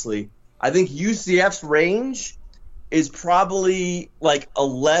here, obviously. I think UCF's range is probably like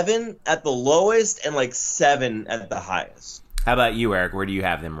 11 at the lowest and like 7 at the highest. How about you, Eric? Where do you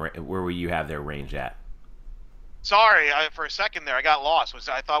have them? Where will you have their range at? Sorry, for a second there, I got lost.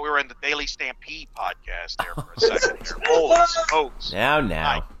 I thought we were in the Daily Stampede podcast there for a second here. Holy smokes. Now.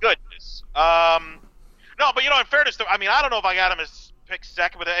 My goodness. No, but in fairness, I don't know if I got him as picked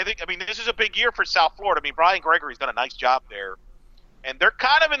second, but this is a big year for South Florida. Brian Gregory's done a nice job there. And they're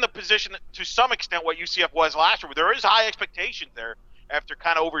kind of in the position, to some extent, what UCF was last year. But there is high expectations there after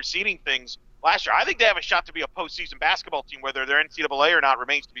kind of overseeing things last year. I think they have a shot to be a postseason basketball team. Whether they're NCAA or not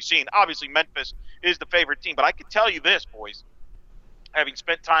remains to be seen. Obviously, Memphis is the favorite team. But I can tell you this, boys, having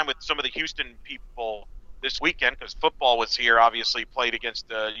spent time with some of the Houston people this weekend, because football was here, obviously played against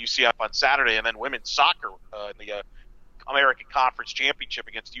UCF on Saturday, and then women's soccer in the American Conference Championship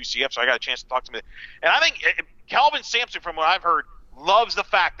against UCF. So I got a chance to talk to them. And I think Kelvin Sampson, from what I've heard, loves the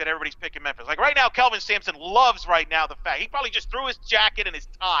fact that everybody's picking Memphis. Like right now, Kelvin Sampson loves right now the fact. He probably just threw his jacket and his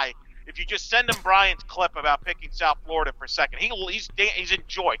tie. If you just send him Brian's clip about picking South Florida for second, he's in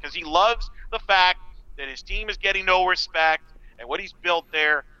joy because he loves the fact that his team is getting no respect and what he's built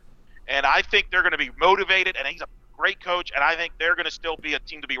there. And I think they're going to be motivated, and he's a great coach, and I think they're going to still be a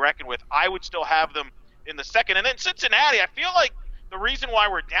team to be reckoned with. I would still have them in the second. And then Cincinnati, I feel like the reason why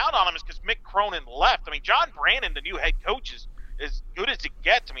we're down on them is because Mick Cronin left. John Brannon, the new head coach, is as good as it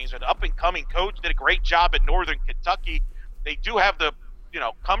gets. He's an up-and-coming up-and-coming coach, did a great job at Northern Kentucky. They do have the,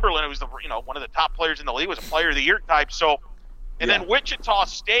 Cumberland, who was one of the top players in the league, was a player of the year type. So, and then Wichita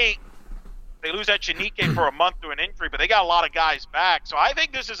State, they lose Echenike for a month through an injury, but they got a lot of guys back. So I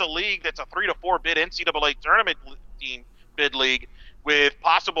think this is a league that's a 3 to 4 bid NCAA tournament team bid league with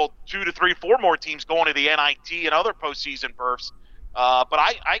possible 2 to 3, 4 more teams going to the NIT and other postseason berths. But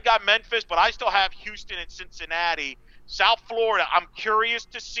I got Memphis, but I still have Houston and Cincinnati. South Florida, I'm curious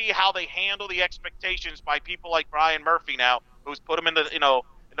to see how they handle the expectations by people like Brian Murphy now, who's put them in the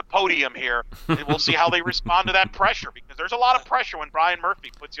podium here. And we'll see how they respond to that pressure, because there's a lot of pressure when Brian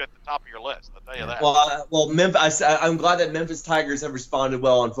Murphy puts you at the top of your list. I'll tell you that. Well, Memphis. I'm glad that Memphis Tigers have responded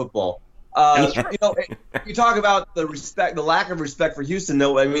well on football. You talk about the lack of respect for Houston,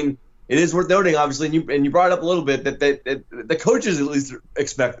 though. I mean, it is worth noting, obviously, and you brought it up a little bit that the coaches at least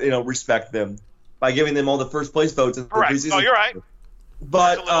respect them by giving them all the first place votes. Correct. No, you're right.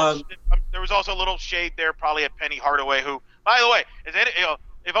 But there was also a little shade there, probably at Penny Hardaway, who, by the way,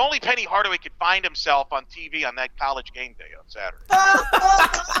 if only Penny Hardaway could find himself on TV on that college game day on Saturday.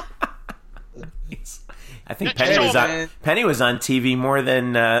 I think Penny was on TV more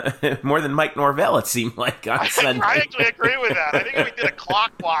than Mike Norvell, it seemed like, on Sunday. I actually agree with that. I think if we did a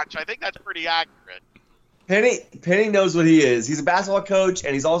clock watch, I think that's pretty accurate. Penny knows what he is. He's a basketball coach,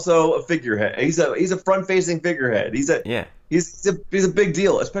 and he's also a figurehead. He's a front-facing figurehead. He's a big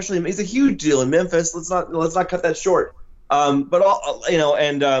deal, especially he's a huge deal in Memphis. Let's not cut that short. I think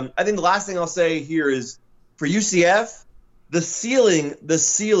the last thing I'll say here is for UCF, the ceiling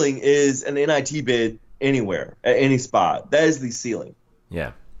is an NIT bid anywhere at any spot. That is the ceiling.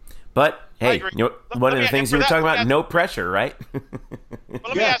 Yeah, but hey, one of the things you were talking about, no pressure, right? But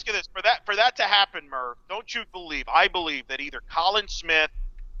let me ask you this: for that to happen, Murph, don't you believe? I believe that either Colin Smith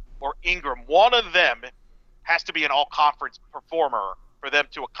or Ingram, one of them, has to be an all-conference performer for them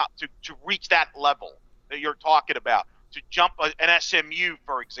to reach that level that you're talking about. To jump an SMU,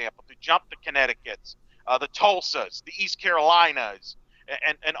 for example, to jump the Connecticut's, the Tulsas, the East Carolinas,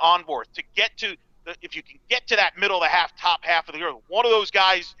 and onward. To get to if you can get to that middle of the top half of the year, one of those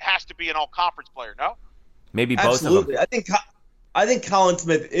guys has to be an all-conference player. No, maybe both of them. I think Colin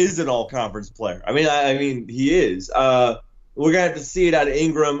Smith is an all-conference player. I mean, he is. We're gonna have to see it out of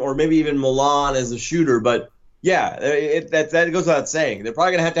Ingram or maybe even Milan as a shooter. But yeah, that goes without saying. They're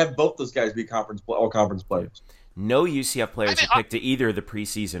probably gonna have both those guys be all-conference players. No UCF players are picked to either of the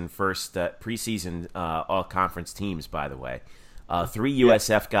preseason all-conference teams. By the way, 3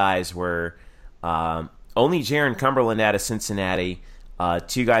 USF guys were only Jaron Cumberland out of Cincinnati,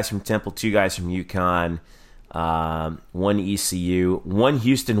 2 guys from Temple, 2 guys from UConn. 1 ECU, 1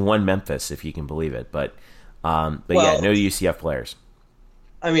 Houston, 1 Memphis, if you can believe it. But no UCF players.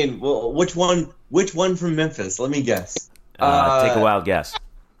 I mean, well, which one from Memphis? Let me guess. Take a wild guess.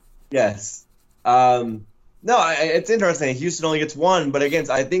 Yes. It's interesting. Houston only gets 1, but again,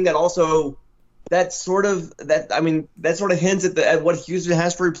 I think that sort of hints at what Houston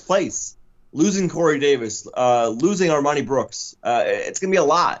has to replace. Losing Corey Davis, losing Armani Brooks, it's gonna be a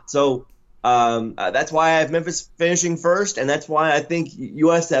lot. So. That's why I have Memphis finishing first, and that's why I think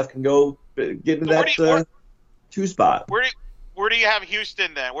USF can go get into that 2 spot. Where do you have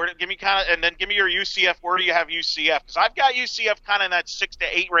Houston then? Give me your UCF. Where do you have UCF? Because I've got UCF kind of in that 6 to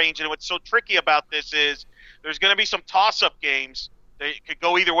 8 range, and what's so tricky about this is there's going to be some toss-up games. They could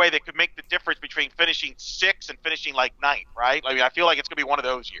go either way. They could make the difference between finishing 6th and finishing like 9th, right? I mean, I feel like it's going to be one of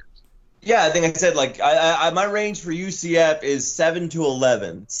those years. Yeah, I think I said my range for UCF is 7 to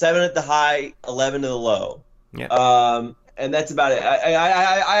 11, 7 at the high, 11 to the low. Yeah. And that's about it.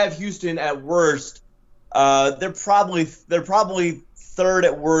 I have Houston at worst. They're probably 3rd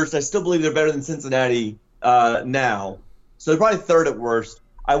at worst. I still believe they're better than Cincinnati now, so they're probably 3rd at worst.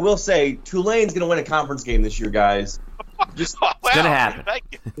 I will say Tulane's going to win a conference game this year, guys. It's going to happen.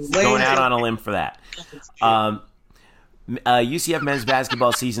 Going out on a limb for that. UCF men's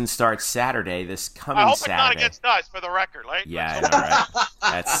basketball season starts Saturday. This coming Saturday. I hope it's not against us, for the record, right? Yeah, I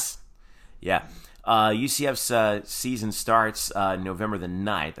know, right? UCF's season starts November the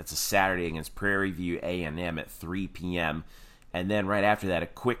 9th. That's a Saturday against Prairie View A&M at 3 p.m. And then right after that, a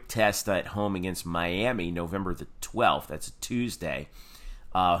quick test at home against Miami, November the 12th. That's a Tuesday.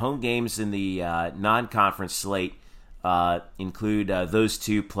 Home games in the non-conference slate include those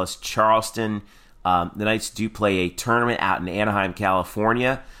 2 plus Charleston. The Knights do play a tournament out in Anaheim,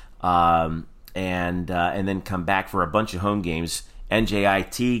 California, and then come back for a bunch of home games.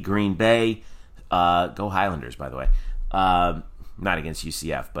 NJIT, Green Bay, go Highlanders, by the way. Not against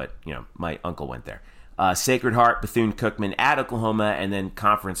UCF, but my uncle went there. Sacred Heart, Bethune-Cookman at Oklahoma, and then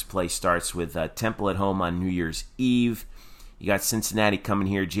conference play starts with Temple at home on New Year's Eve. You got Cincinnati coming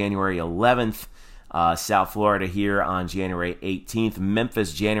here January 11th. South Florida here on January 18th.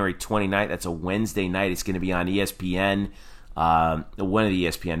 Memphis, January 29th. That's a Wednesday night. It's going to be on ESPN, one of the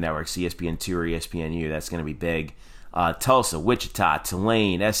ESPN networks, ESPN2 or ESPNU. That's going to be big. Tulsa, Wichita,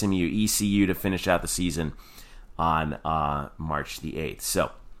 Tulane, SMU, ECU to finish out the season on March the 8th.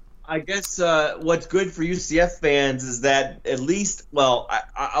 So, I guess what's good for UCF fans is that at least, well,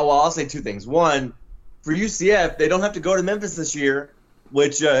 I'll say two things. One, for UCF, they don't have to go to Memphis this year,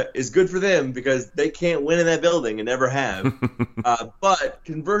 which is good for them because they can't win in that building and never have. But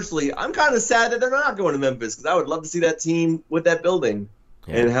conversely, I'm kind of sad that they're not going to Memphis because I would love to see that team with that building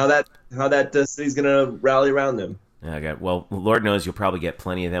and how that city's going to rally around them. Okay. Well, Lord knows you'll probably get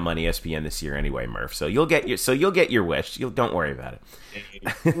plenty of them on ESPN this year anyway, Murph. So you'll get your wish. Don't worry about it.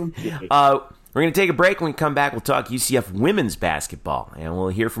 We're going to take a break. When we come back, we'll talk UCF women's basketball, and we'll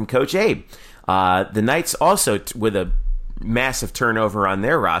hear from Coach Abe. The Knights also with a massive turnover on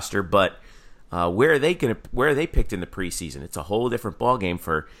their roster, but where are they picked in the preseason? It's a whole different ballgame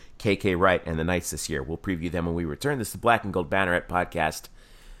for KK Wright and the Knights this year. We'll preview them when we return. This is the Black and Gold Banneret Podcast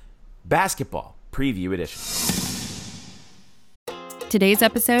Basketball Preview Edition. Today's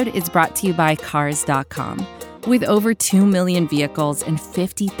episode is brought to you by Cars.com. With over 2 million vehicles and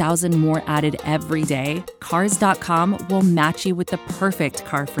 50,000 more added every day, Cars.com will match you with the perfect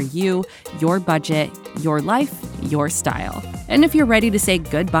car for you, your budget, your life, your style. And if you're ready to say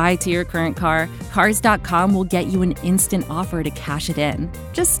goodbye to your current car, Cars.com will get you an instant offer to cash it in.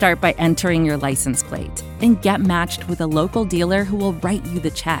 Just start by entering your license plate and get matched with a local dealer who will write you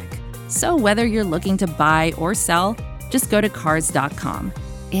the check. So whether you're looking to buy or sell, just go to Cars.com.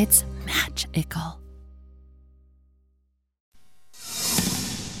 It's magical.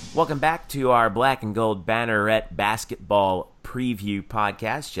 Welcome back to our Black and Gold Banneret Basketball Preview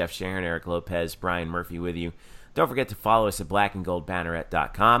Podcast. Jeff Sharon, Eric Lopez, Brian Murphy with you. Don't forget to follow us at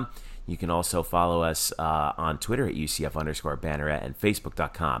blackandgoldbanneret.com. You can also follow us on Twitter at UCF_Banneret and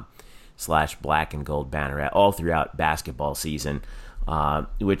Facebook.com/blackandgoldbanneret all throughout basketball season,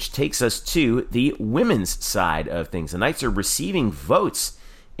 which takes us to the women's side of things. The Knights are receiving votes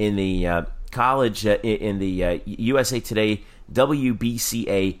in the college, in the USA Today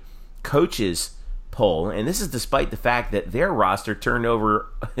WBCA coaches poll, and this is despite the fact that their roster turned over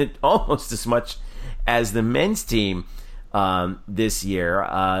almost as much as the men's team this year.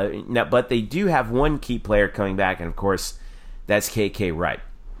 But they do have one key player coming back, and of course, that's KK Wright.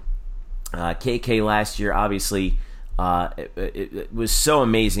 KK last year, obviously, it was so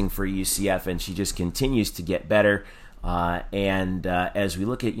amazing for UCF, and she just continues to get better. And as we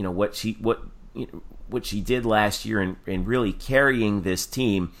look at what she did last year in really carrying this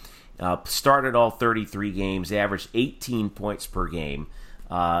team, started all 33 games, averaged 18 points per game,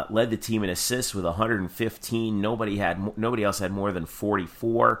 led the team in assists with 115. Nobody else had more than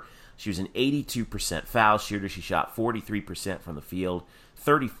 44. She was an 82% foul shooter. She shot 43% from the field,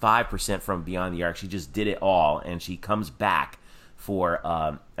 35% from beyond the arc. She just did it all, and she comes back for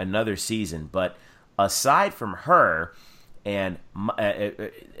another season. But aside from her, and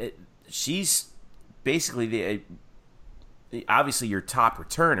she's basically obviously your top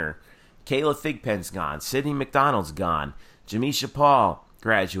returner. Kayla Thigpen's gone. Sydney McDonald's gone. Jamisha Paul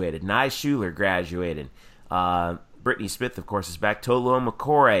graduated. Nye Schuler graduated. Brittany Smith, of course, is back. Tolu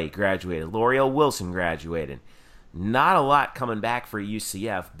McCoy graduated. L'Oreal Wilson graduated. Not a lot coming back for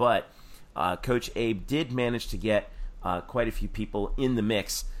UCF, but Coach Abe did manage to get quite a few people in the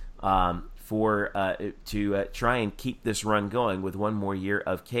mix to try and keep this run going with one more year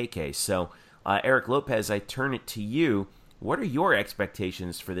of KK. So, Eric Lopez, I turn it to you. What are your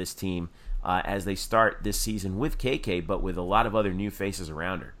expectations for this team as they start this season with KK, but with a lot of other new faces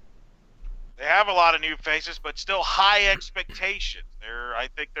around her? They have a lot of new faces, but still high expectations. I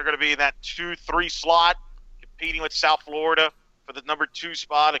think they're going to be in that 2-3 slot, competing with South Florida for the number 2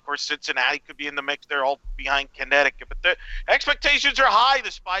 spot. Of course, Cincinnati could be in the mix. They're all behind Connecticut. But the expectations are high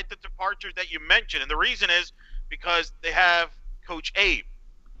despite the departures that you mentioned. And the reason is because they have Coach Abe.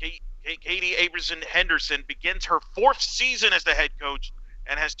 Katie Aberson-Henderson begins her 4th season as the head coach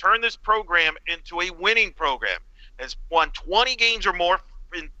and has turned this program into a winning program. Has won 20 games or more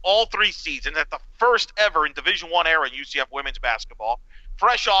in all 3 seasons. That's the first ever in Division I era in UCF women's basketball.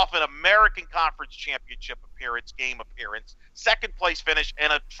 Fresh off an American Conference Championship game appearance, 2nd place finish,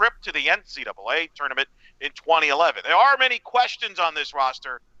 and a trip to the NCAA tournament in 2011. There are many questions on this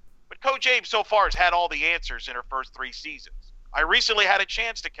roster, but Coach Abe so far has had all the answers in her first 3 seasons. I recently had a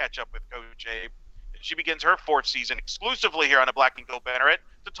chance to catch up with Coach Abe. She begins her 4th season exclusively here on the Black and Gold Banneret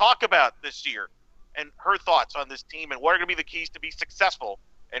to talk about this year and her thoughts on this team and what are going to be the keys to be successful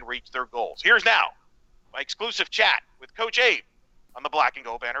and reach their goals. Here's now my exclusive chat with Coach Abe on the Black and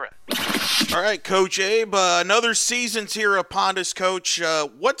Gold Banneret. All right, Coach Abe, another season's here upon us, Coach.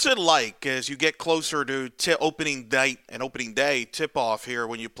 What's it like as you get closer to opening night and opening day tip-off here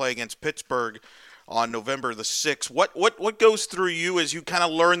when you play against Pittsburgh on November the 6th? What goes through you as you kind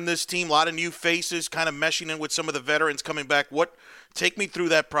of learn this team? A lot of new faces, kind of meshing in with some of the veterans coming back. Take me through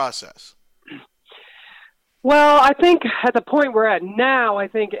that process. Well, I think at the point we're at now, I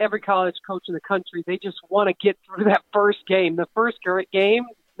think every college coach in the country, they just want to get through that first game. The first game,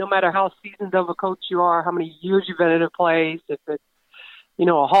 no matter how seasoned of a coach you are, how many years you've been in a place, if it's,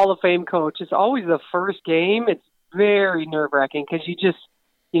 a Hall of Fame coach, it's always the first game. It's very nerve-wracking because you just,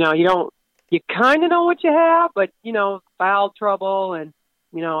 you kind of know what you have, but, foul trouble and,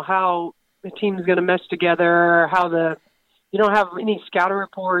 how the team's going to mesh together, you don't have any scouting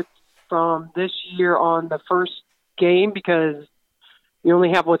reports from this year on the first game because you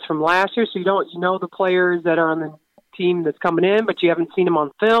only have what's from last year, so you know the players that are on the team that's coming in, but you haven't seen them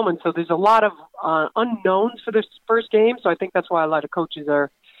on film, and so there's a lot of unknowns for this first game. So I think that's why a lot of coaches are,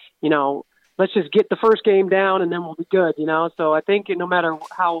 let's just get the first game down and then we'll be good. So I think no matter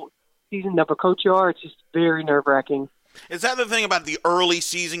how seasoned of a coach you are, it's just very nerve-wracking. Is that the thing about the early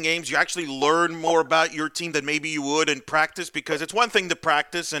season games? You actually learn more about your team than maybe you would in practice, because it's one thing to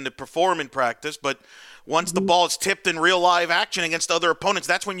practice and to perform in practice, but once the ball is tipped in real live action against other opponents,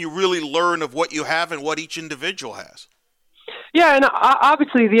 that's when you really learn of what you have and what each individual has. Yeah, and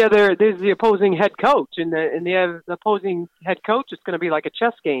obviously there's the opposing head coach, and the opposing head coach is going to be like a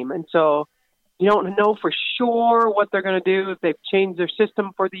chess game, and so you don't know for sure what they're going to do if they've changed their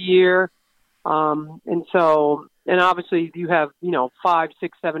system for the year, and obviously you have 5,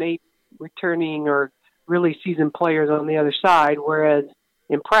 6, 7, 8 returning or really seasoned players on the other side, whereas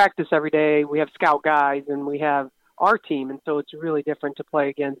in practice every day we have scout guys and we have our team, and so it's really different to play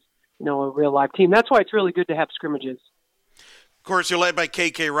against a real live team. That's why it's really good to have scrimmages. Of course, you're led by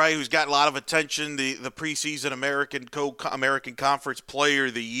KK Wright, who's got a lot of attention, the preseason American Conference Player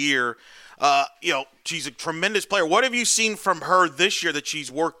of the Year. She's a tremendous player. What have you seen from her this year that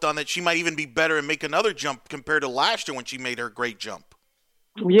she's worked on that she might even be better and make another jump compared to last year when she made her great jump?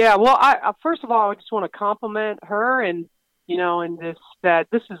 Yeah, well, I first of all, I just want to compliment her and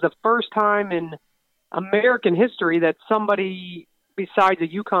this is the first time in American history that somebody besides a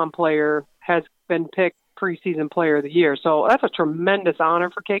UConn player has been picked preseason player of the year. So that's a tremendous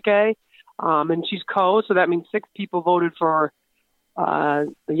honor for KK. And she's so that means 6 people voted for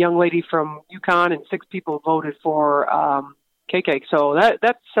the young lady from UConn and 6 people voted for KK. So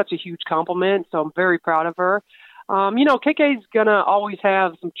that's such a huge compliment. So I'm very proud of her. KK's going to always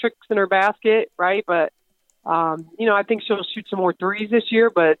have some tricks in her basket, right? But, I think she'll shoot some more threes this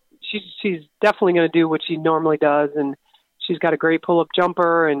year, but she's definitely going to do what she normally does. And she's got a great pull-up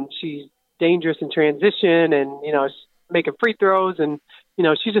jumper, and she's dangerous in transition, and, making free throws, and,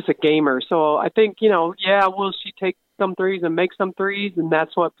 she's just a gamer. So I think, will she take some threes and make some threes? And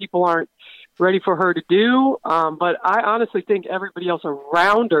that's what people aren't ready for her to do. But I honestly think everybody else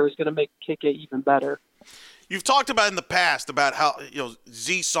around her is going to make KK even better. You've talked about in the past about how,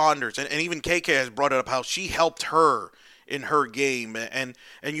 Z Saunders, and even KK has brought it up, how she helped her in her game. And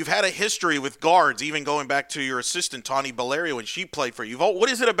you've had a history with guards, even going back to your assistant, Tawny Valerio, when she played for you. What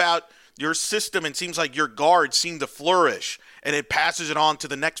is it about your system? It seems like your guards seem to flourish, and it passes it on to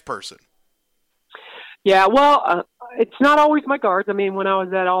the next person. Yeah, well, it's not always my guards. I mean, when I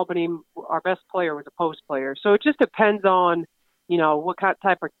was at Albany, our best player was a post player. So it just depends on, what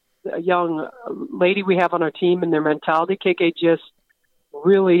type of young lady we have on our team and their mentality. KK just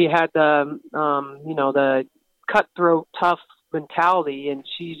really had the cutthroat, tough mentality, and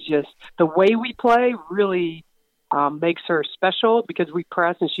she's just, the way we play really makes her special because we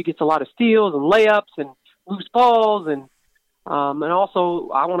press and she gets a lot of steals and layups and loose balls, and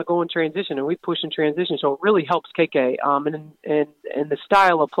also I want to go in transition, and we push in transition, so it really helps KK. And the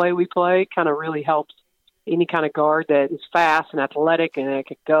style of play we play kind of really helps any kind of guard that is fast and athletic and that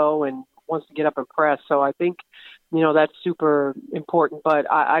could go and wants to get up and press. So I think, that's super important.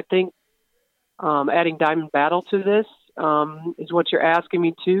 But I think adding Diamond Battle to this is what you're asking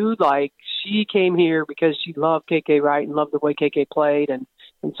me to. Like, she came here because she loved KK Wright and loved the way KK played. And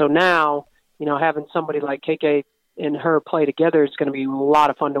so now, having somebody like KK and her play together is going to be a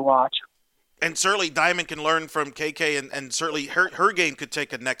lot of fun to watch. And certainly Diamond can learn from KK, and certainly her game could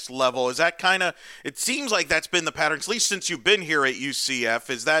take a next level. Is that it seems like that's been the pattern, at least since you've been here at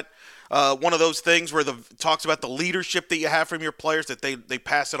UCF. Is that one of those things where talks about the leadership that you have from your players, that they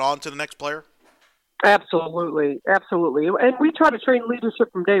pass it on to the next player? Absolutely. And we try to train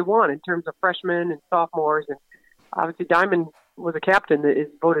leadership from day one in terms of freshmen and sophomores. And obviously Diamond was a captain, is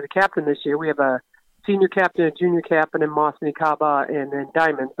voted a captain this year. We have a senior captain, a junior captain, and Moss Nikaba, and then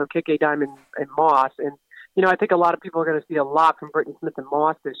Diamond. So KK, Diamond, and Moss. And, I think a lot of people are going to see a lot from Brittany Smith and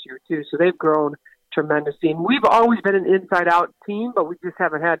Moss this year, too. So they've grown tremendously. And we've always been an inside-out team, but we just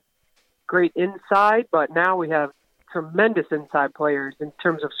haven't had great inside. But now we have tremendous inside players in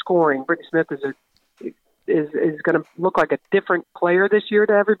terms of scoring. Brittany Smith is going to look like a different player this year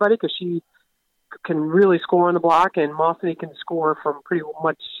to everybody because she can really score on the block, and Mossney can score from pretty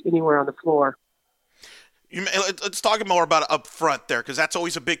much anywhere on the floor. Let's talk more about up front there, because that's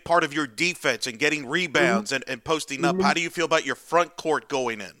always a big part of your defense and getting rebounds and posting up. How do you feel about your front court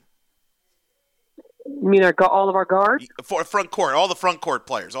going in? You mean all of our guards? For front court, all the front court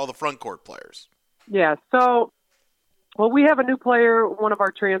players. Yeah, so, well, we have a new player, one of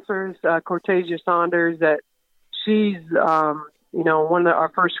our transfers, Cortasia Saunders, that she's, one of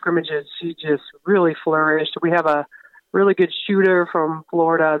our first scrimmages, she just really flourished. We have a really good shooter from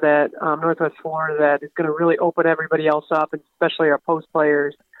Florida, that Northwest Florida, that is going to really open everybody else up, and especially our post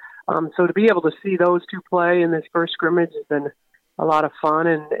players. So to be able to see those two play in this first scrimmage has been a lot of fun,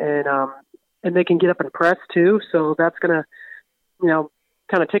 and they can get up and press too. So that's going to,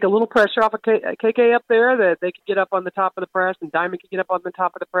 kind of take a little pressure off of KK up there, that they can get up on the top of the press, and Diamond can get up on the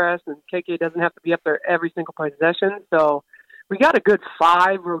top of the press, and KK doesn't have to be up there every single possession. So we got a good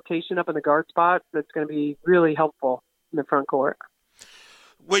 5 rotation up in the guard spots that's going to be really helpful in the front court.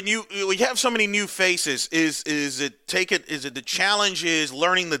 When you have so many new faces, is it the challenge is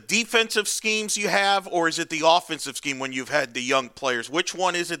learning the defensive schemes you have, or is it the offensive scheme when you've had the young players? Which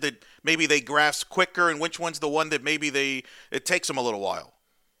one is it that maybe they grasp quicker, and which one's the one that maybe it takes them a little while?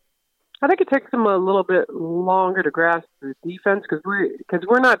 I think it takes them a little bit longer to grasp the defense, because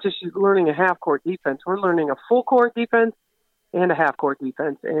we're not just learning a half court defense, we're learning a full court defense and a half court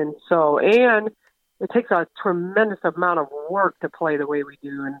defense, and it takes a tremendous amount of work to play the way we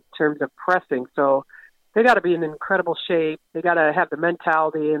do in terms of pressing. So they got to be in incredible shape. They got to have the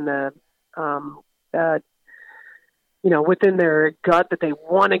mentality and the, within their gut that they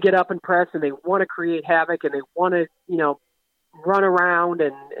want to get up and press, and they want to create havoc, and they want to, run around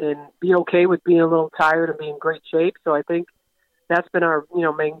and be okay with being a little tired and be in great shape. So I think that's been our,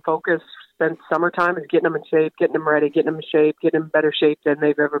 main focus since summertime, is getting them in shape, getting them ready, getting them in shape, getting them in better shape than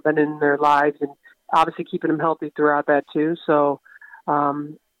they've ever been in their lives, and obviously keeping them healthy throughout that too. So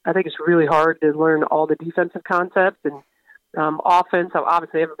I think it's really hard to learn all the defensive concepts and offense.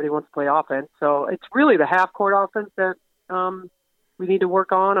 Obviously, everybody wants to play offense. So it's really the half-court offense that we need to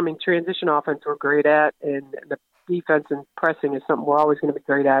work on. I mean, transition offense we're great at, and the defense and pressing is something we're always going to be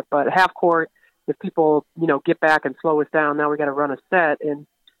great at. But half-court, if people, get back and slow us down, now we got to run a set, and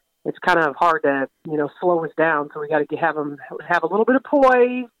it's kind of hard to, slow us down. So we got to have them have a little bit of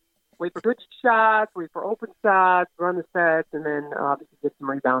poise, wait for good shots, wait for open shots, run the sets, and then obviously get some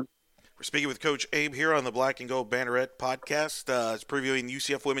rebounds. We're speaking with Coach Abe here on the Black and Gold Banneret podcast. It's previewing the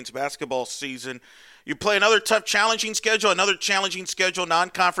UCF women's basketball season. You play another tough, challenging schedule,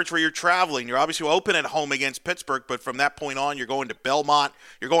 non-conference where you're traveling. You're obviously open at home against Pittsburgh, but from that point on, you're going to Belmont.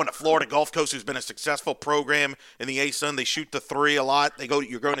 You're going to Florida Gulf Coast, who's been a successful program in the ASUN. They shoot the three a lot.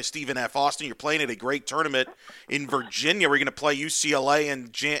 You're going to Stephen F. Austin. You're playing at a great tournament in Virginia. We're going to play UCLA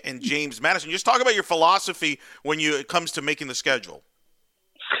and James Madison. Just talk about your philosophy when it comes to making the schedule.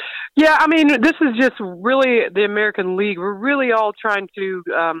 Yeah, I mean, this is just really the American League. We're really all trying to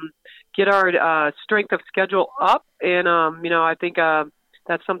get our strength of schedule up, and I think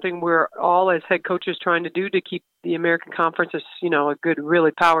that's something we're all as head coaches trying to do to keep the American Conference as a good,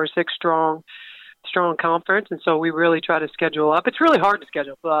 really Power 6 strong conference. And so we really try to schedule up. It's really hard to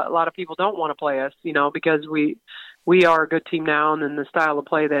schedule. A lot of people don't want to play us, because we are a good team now, and then the style of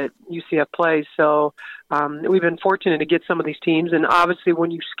play that UCF plays. So we've been fortunate to get some of these teams. And obviously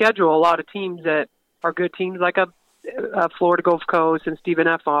when you schedule a lot of teams that are good teams like a Florida Gulf Coast and Stephen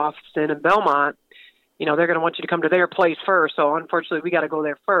F. Austin and Belmont, they're going to want you to come to their place first. So unfortunately we got to go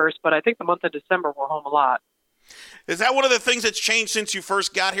there first. But I think the month of December we're home a lot. Is that one of the things that's changed since you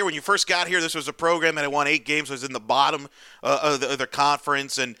first got here? When you first got here, this was a program that had won 8 games, was in the bottom of the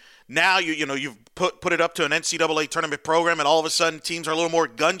conference, and now you've put it up to an NCAA tournament program, and all of a sudden teams are a little more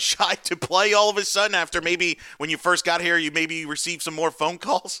gun-shy to play all of a sudden after maybe when you first got here you maybe received some more phone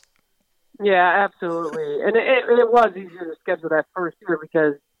calls? Yeah, absolutely. And it was easier to schedule that first year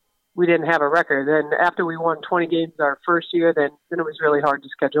because we didn't have a record. And after we won 20 games our first year, then it was really hard to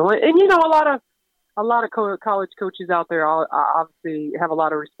schedule. And a lot of college coaches out there obviously have a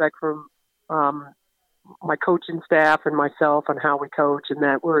lot of respect for my coaching staff and myself and how we coach, and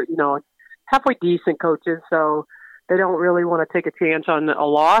that we're, halfway decent coaches. So they don't really want to take a chance on a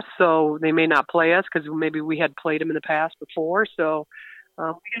loss. So they may not play us because maybe we had played them in the past before. So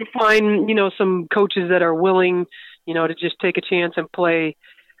We got to find, some coaches that are willing, to just take a chance and play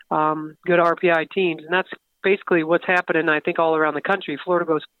good RPI teams, and that's basically what's happening. I think all around the country. Florida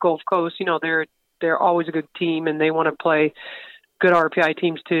goes Gulf Coast. They're always a good team, and they want to play good RPI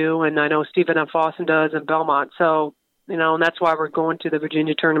teams too. And I know Stephen F. Austin does and Belmont. So and that's why we're going to the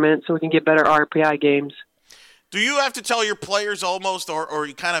Virginia tournament so we can get better RPI games. Do you have to tell your players almost, or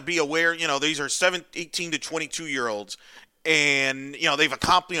you kind of be aware, these are 18 to 22-year-olds, and, they've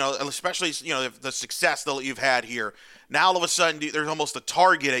accomplished, especially, the success that you've had here. Now, all of a sudden, there's almost a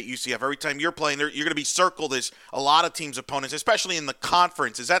target at UCF. Every time you're playing, you're going to be circled as a lot of teams' opponents, especially in the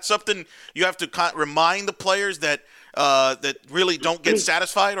conference. Is that something you have to remind the players that really don't get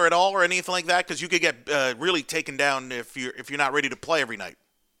satisfied or at all or anything like that? Because you could get really taken down if you're not ready to play every night.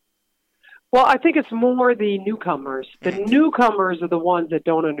 Well, I think it's more the newcomers. The newcomers are the ones that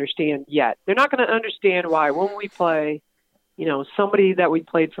don't understand yet. They're not going to understand why when we play, somebody that we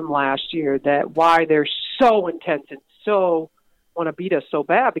played from last year, that why they're so intense and so want to beat us so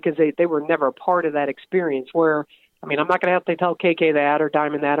bad because they were never a part of that experience where, I'm not going to have to tell KK that or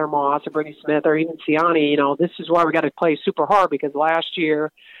Diamond that or Moss or Brittany Smith or even Siani, this is why we got to play super hard because last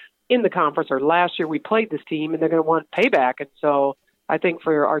year in the conference or last year we played this team and they're going to want payback. And so I think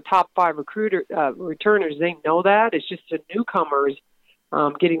for our top 5 returners, they know that. It's just the newcomers,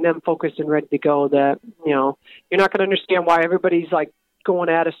 getting them focused and ready to go that, you're not going to understand why everybody's like going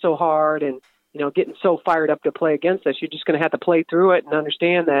at us so hard and, getting so fired up to play against us. You're just going to have to play through it and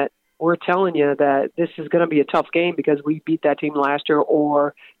understand that we're telling you that this is going to be a tough game because we beat that team last year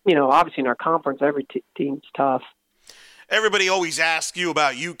or, obviously in our conference, every team's tough. Everybody always asks you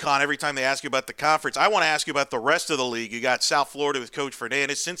about UConn every time they ask you about the conference. I want to ask you about the rest of the league. You got South Florida with Coach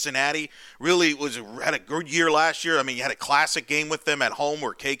Fernandez. Cincinnati really had a good year last year. You had a classic game with them at home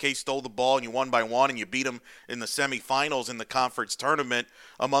where KK stole the ball and you won by 1 and you beat them in the semifinals in the conference tournament,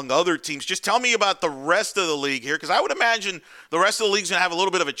 among other teams. Just tell me about the rest of the league here because I would imagine the rest of the league's going to have a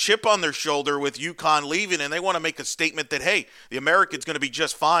little bit of a chip on their shoulder with UConn leaving, and they want to make a statement that, hey, the American's going to be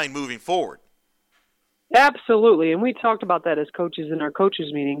just fine moving forward. Absolutely, and we talked about that as coaches in our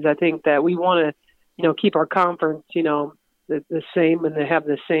coaches meetings. I think that we want to, keep our conference, the same and they have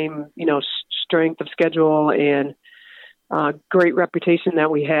the same, strength of schedule and great reputation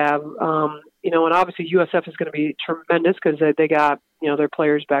that we have. And obviously USF is going to be tremendous because they got, their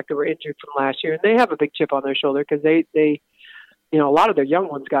players back that were injured from last year, and they have a big chip on their shoulder because they a lot of their young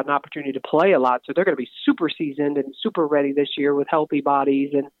ones got an opportunity to play a lot, so they're going to be super seasoned and super ready this year with healthy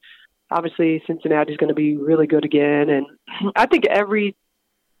bodies. And obviously, Cincinnati is going to be really good again. And I think every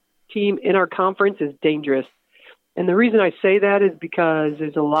team in our conference is dangerous. And the reason I say that is because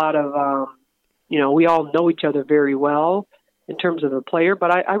there's a lot of, we all know each other very well in terms of the player.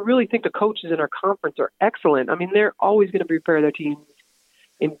 But I really think the coaches in our conference are excellent. They're always going to prepare their teams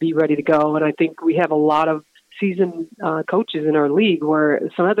and be ready to go. And I think we have a lot of seasoned coaches in our league where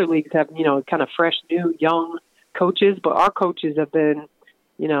some other leagues have, kind of fresh, new, young coaches. But our coaches have been,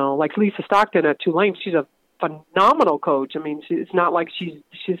 like Lisa Stockton at Tulane, she's a phenomenal coach. It's not like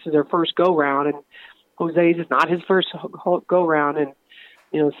this is her first go-round, and Jose's is not his first go-round, and,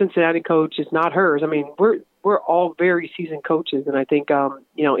 Cincinnati coach is not hers. We're all very seasoned coaches, and I think,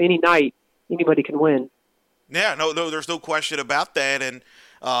 any night, anybody can win. Yeah, no, there's no question about that, and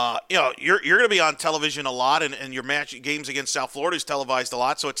you're going to be on television a lot, and your games against South Florida is televised a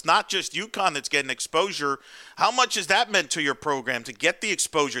lot. So it's not just UConn that's getting exposure. How much has that meant to your program to get the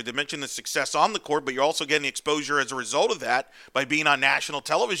exposure? They mentioned the success on the court, but you're also getting exposure as a result of that by being on national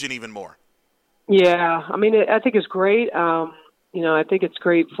television even more. Yeah, I think it's great. I think it's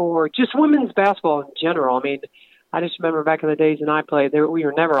great for just women's basketball in general. I just remember back in the days when I played, we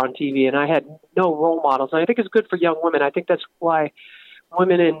were never on TV, and I had no role models. And I think it's good for young women. I think that's why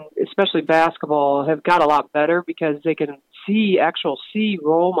women in especially basketball have got a lot better because they can see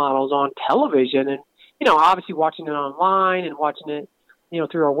role models on television and, obviously watching it online and watching it,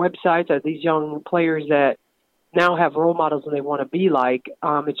 through our websites as these young players that now have role models and they want to be like.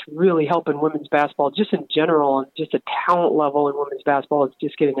 It's really helping women's basketball just in general, and just a talent level in women's basketball is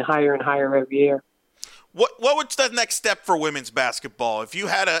just getting higher and higher every year. What was the next step for women's basketball? If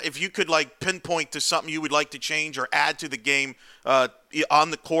you could pinpoint to something you would like to change or add to the game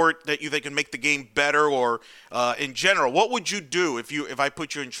on the court that they can make the game better, or in general, what would you do if I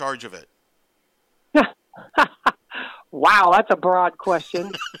put you in charge of it? Wow, that's a broad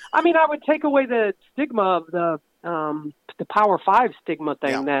question. I would take away the stigma of the Power 5 stigma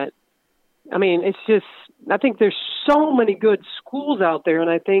thing. Yeah. It's just, I think there's so many good schools out there, and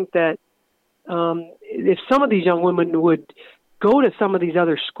I think that if some of these young women would go to some of these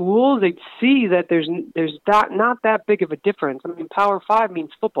other schools, they'd see that there's not that big of a difference. I mean, Power 5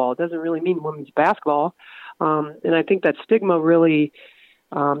 means football. It doesn't really mean women's basketball. And I think that stigma really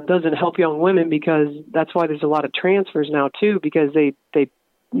doesn't help young women, because that's why there's a lot of transfers now too, because they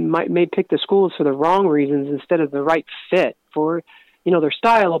may pick the schools for the wrong reasons instead of the right fit for, their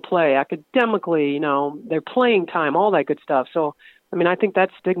style of play, academically, their playing time, all that good stuff. So, I mean, I think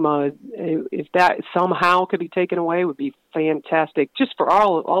that stigma, if that somehow could be taken away, would be fantastic. Just for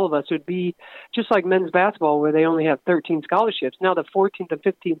all of us, it would be just like men's basketball, where they only have 13 scholarships. Now the 14th and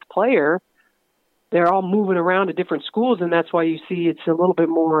 15th player, they're all moving around to different schools, and that's why you see it's a little bit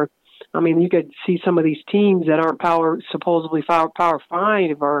more. I mean, you could see some of these teams that aren't supposedly Power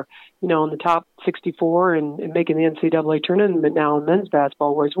 5 are, in the top 64 and making the NCAA tournament now in men's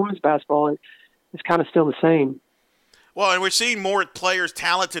basketball, whereas women's basketball is kind of still the same. Well, and we're seeing more players,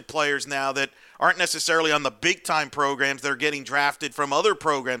 talented players now that aren't necessarily on the big-time programs. They're getting drafted from other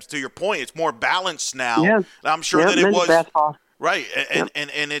programs. To your point, it's more balanced now. Yeah. I'm sure that it was basketball. Right,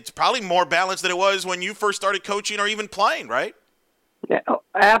 and it's probably more balanced than it was when you first started coaching or even playing, right? Yeah,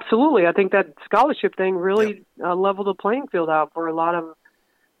 absolutely. I think that scholarship thing really leveled the playing field out for a lot of,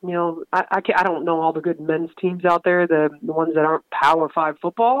 I don't know all the good men's teams out there, the ones that aren't Power 5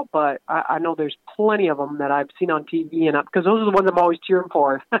 football, but I know there's plenty of them that I've seen on TV, and because those are the ones I'm always cheering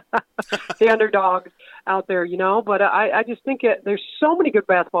for, the underdogs out there, But I just think there's so many good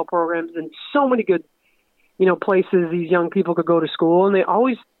basketball programs and so many good, places these young people could go to school, and they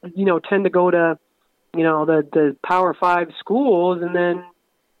always, tend to go to, the Power 5 schools, and then,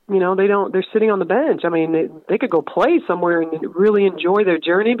 they're sitting on the bench. I mean, they could go play somewhere and really enjoy their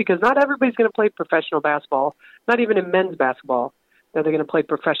journey, because not everybody's going to play professional basketball, not even in men's basketball, that they're going to play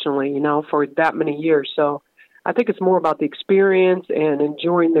professionally, for that many years. So I think it's more about the experience and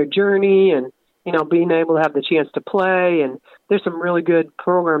enjoying their journey and, being able to have the chance to play. And there's some really good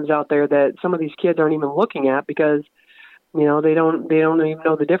programs out there that some of these kids aren't even looking at, because, they don't even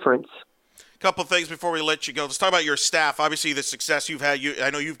know the difference. Couple things before we let you go. Let's talk about your staff. Obviously, the success you've had. I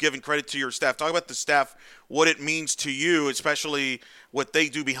know you've given credit to your staff. Talk about the staff, what it means to you, especially what they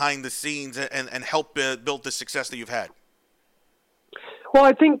do behind the scenes and help build the success that you've had. Well,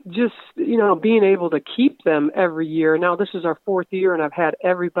 I think just, being able to keep them every year. Now, this is our 4th year, and I've had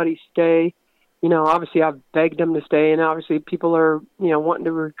everybody stay. Obviously, I've begged them to stay, and obviously people are, wanting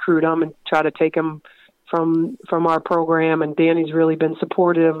to recruit them and try to take them from our program. And Danny's really been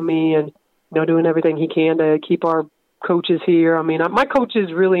supportive of me and, doing everything he can to keep our coaches here. I mean, my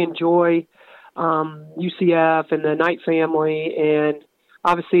coaches really enjoy UCF and the Knight family, and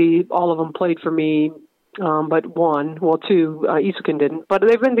obviously all of them played for me, but two, Isukin didn't. But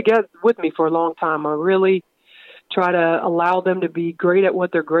they've been together with me for a long time. I really try to allow them to be great at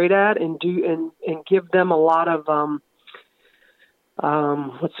what they're great at and give them a lot of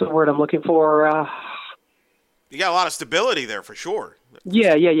what's the word I'm looking for? You got a lot of stability there for sure.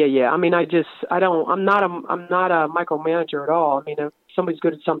 Yeah. I mean, I'm not a micromanager at all. I mean, if somebody's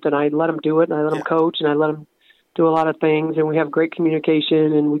good at something, I let them do it, and I let them coach, and I let them do a lot of things, and we have great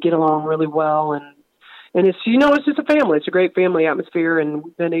communication, and we get along really well, and it's, it's just a family. It's a great family atmosphere, and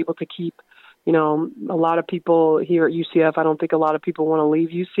we've been able to keep, a lot of people here at UCF. I don't think a lot of people want to leave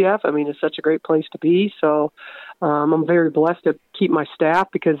UCF. I mean, it's such a great place to be. So I'm very blessed to keep my staff,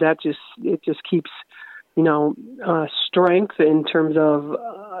 because it just keeps, strength in terms of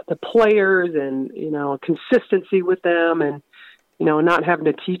the players and, consistency with them and, not having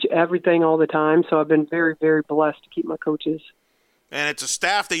to teach everything all the time. So I've been very, very blessed to keep my coaches. And it's a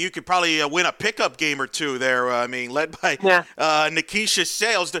staff that you could probably win a pickup game or two there. Led by Nikisha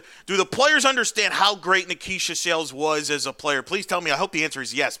Sales. Do the players understand how great Nikisha Sales was as a player? Please tell me. I hope the answer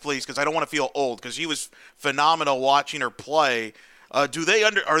is yes, please, because I don't want to feel old, because she was phenomenal watching her play. Are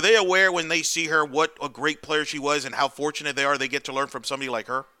they aware when they see her what a great player she was and how fortunate they get to learn from somebody like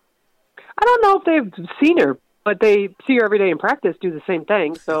her? I don't know if they've seen her, but they see her every day in practice do the same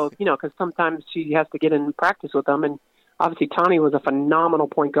thing. So, because sometimes she has to get in practice with them. And obviously Tani was a phenomenal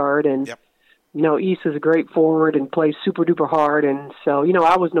point guard, and, East is a great forward and plays super duper hard. And so,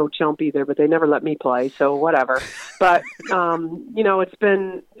 I was no chump either, but they never let me play. So whatever. But, it's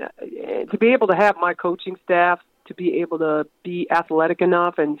been to be able to have my coaching staff to be able to be athletic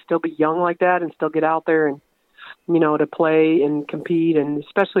enough and still be young like that and still get out there and, to play and compete, and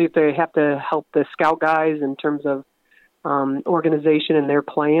especially if they have to help the scout guys in terms of organization and their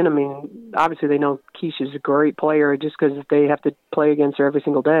playing. I mean, obviously they know Keisha's a great player just because they have to play against her every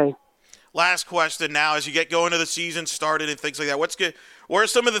single day. Last question now, as you get going to the season started and things like that, what are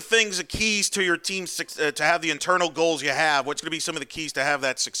some of the things, the keys to your team to have the internal goals you have? What's going to be some of the keys to have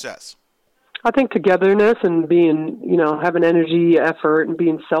that success? I think togetherness and being, having energy, effort, and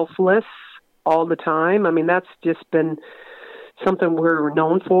being selfless all the time. I mean, that's just been something we're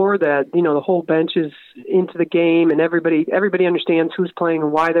known for, that, the whole bench is into the game and everybody understands who's playing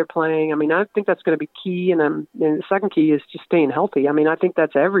and why they're playing. I mean, I think that's going to be key. And the second key is just staying healthy. I mean, I think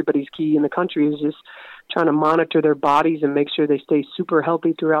that's everybody's key in the country, is just trying to monitor their bodies and make sure they stay super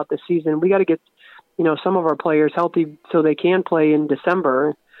healthy throughout the season. We got to get, some of our players healthy so they can play in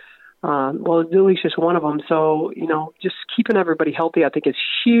December. Well, at least just one of them. So, just keeping everybody healthy, I think, is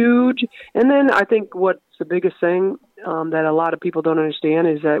huge. And then I think what's the biggest thing that a lot of people don't understand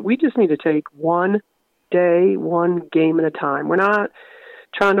is that we just need to take one day, one game at a time. We're not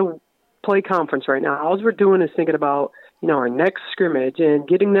trying to play conference right now. All we're doing is thinking about, our next scrimmage and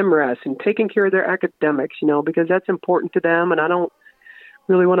getting them rest and taking care of their academics, because that's important to them. And I don't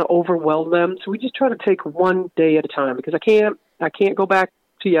really want to overwhelm them. So we just try to take one day at a time, because I can't go back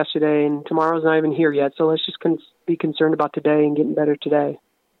to yesterday, and tomorrow's not even here yet. So let's just be concerned about today and getting better today.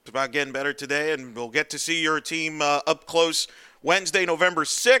 It's about getting better today, and we'll get to see your team up close Wednesday, November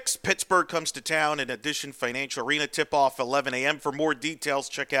 6th. Pittsburgh comes to town. In addition, Financial Arena tip-off 11 a.m. For more details,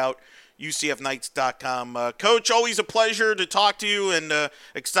 check out UCFKnights.com. Coach, always a pleasure to talk to you, and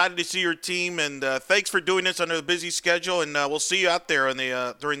excited to see your team. And thanks for doing this under the busy schedule, and we'll see you out there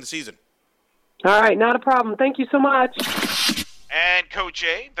during the season. All right, not a problem. Thank you so much. And Coach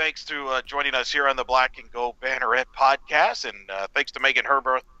A, thanks to joining us here on the Black and Gold Banneret podcast, and thanks to Megan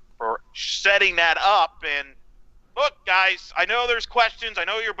Herbert for setting that up. And look, guys, I know there's questions. I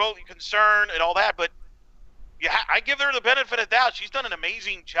know you're both concerned and all that, but I give her the benefit of the doubt. She's done an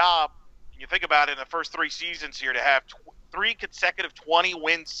amazing job. When you think about it, in the first 3 seasons here, to have 3 consecutive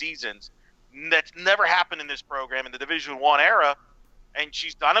 20-win seasons. That's never happened in this program in the Division I era. And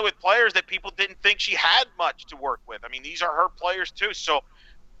she's done it with players that people didn't think she had much to work with. I mean, these are her players too. So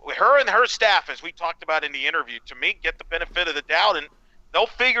her and her staff, as we talked about in the interview, to me, get the benefit of the doubt, and they'll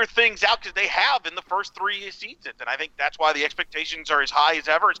figure things out, because they have in the first 3 seasons. And I think that's why the expectations are as high as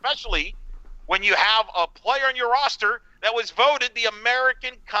ever, especially when you have a player on your roster that was voted the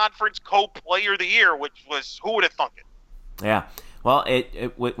American Conference Co-Player of the Year, which was, who would have thunk it? Yeah. Well,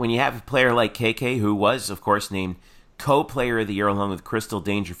 when you have a player like KK, who was, of course, named Co-Player of the Year along with Crystal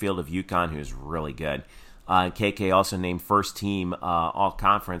Dangerfield of UConn, who's really good. KK also named first team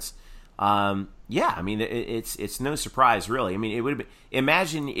All-Conference. Yeah, I mean, it's no surprise, really. I mean, it would have been,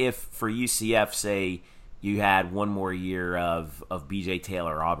 imagine if for UCF, say, you had one more year of BJ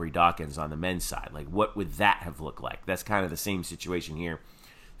Taylor, Aubrey Dawkins on the men's side. Like, what would that have looked like? That's kind of the same situation here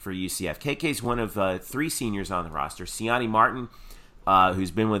for UCF. KK's one of 3 seniors on the roster. Siani Martin,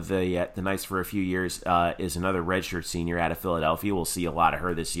 who's been with the Knights for a few years, is another redshirt senior out of Philadelphia. We'll see a lot of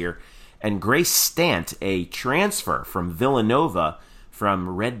her this year. And Grace Stant, a transfer from Villanova from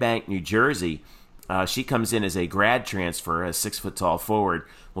Red Bank, New Jersey. She comes in as a grad transfer, a 6-foot-tall forward.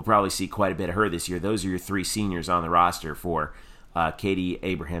 We'll probably see quite a bit of her this year. Those are your 3 seniors on the roster for Katie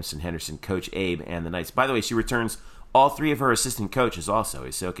Abrahamson Henderson, Coach Abe, and the Knights. By the way, she returns all 3 of her assistant coaches also,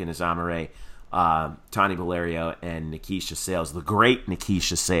 Isoka Nizamare, Tani Valerio, and Nikisha Sales. The great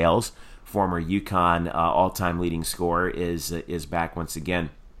Nikisha Sales, former UConn all-time leading scorer, is back once again.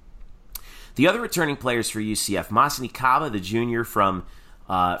 The other returning players for UCF, Masani Kaba, the junior from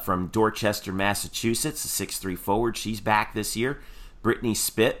Dorchester, Massachusetts, a 6'3" forward. She's back this year. Brittany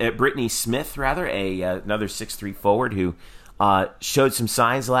Smith, another 6'3" forward who showed some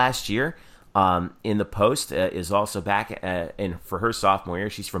signs last year in the post, is also back for her sophomore year.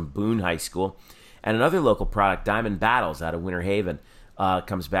 She's from Boone High School. And another local product, Diamond Battles out of Winter Haven,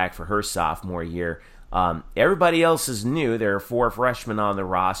 comes back for her sophomore year. Everybody else is new. There are 4 freshmen on the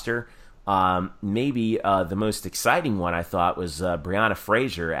roster. Maybe the most exciting one, I thought, was Brianna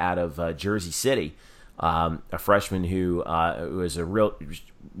Frazier out of Jersey City, a freshman who was a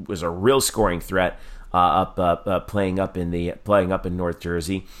real scoring threat playing up in North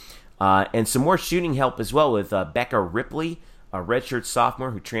Jersey, and some more shooting help as well with Becca Ripley, a redshirt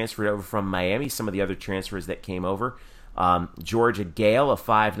sophomore who transferred over from Miami. Some of the other transfers that came over. Georgia Gale, a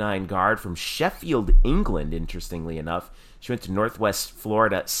 5'9" guard from Sheffield, England, interestingly enough. She went to Northwest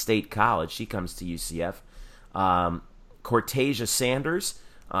Florida State College. She comes to UCF. Cortasia Sanders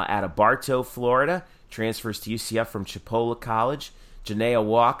out of Bartow, Florida, transfers to UCF from Chipola College. Janaea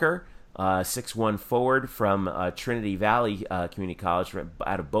Walker, 6'1" forward from Trinity Valley Community College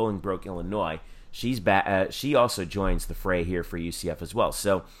out of Bolingbrook, Illinois. She's back. She also joins the fray here for UCF as well.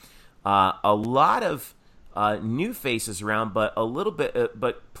 So a lot of new faces around, but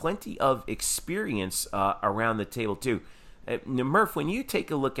but plenty of experience around the table too. Murph, when you take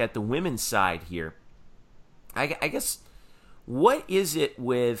a look at the women's side here, I guess, what is it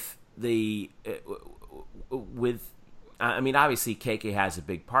with obviously KK has a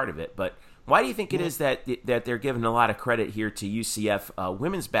big part of it, but why do you think it is that they're giving a lot of credit here to UCF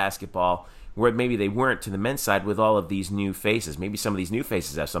women's basketball, where maybe they weren't to the men's side with all of these new faces? Maybe some of these new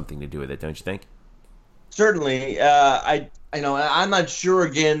faces have something to do with it, don't you think? Certainly. I'm not sure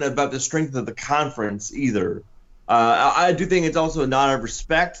again about the strength of the conference either. I do think it's also a nod of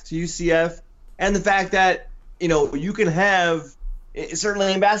respect to UCF, and the fact that you can have,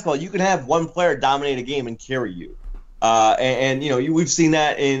 certainly in basketball, you can have one player dominate a game and carry you, we've seen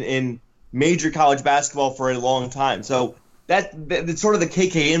that in major college basketball for a long time. So that's sort of the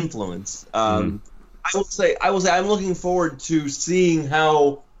KK influence. I will say I'm looking forward to seeing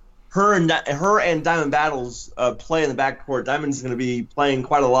how her and Diamond Battles play in the backcourt. Diamond's going to be playing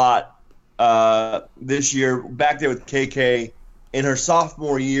quite a lot this year back there with KK in her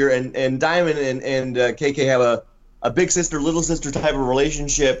sophomore year, and Diamond and KK have a big sister, little sister type of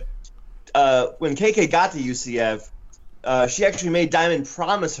relationship. When KK got to UCF, she actually made Diamond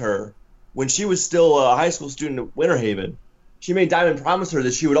promise her, when she was still a high school student at Winter Haven, she made Diamond promise her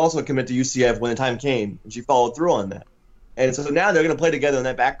that she would also commit to UCF when the time came, and she followed through on that. And so now they're going to play together in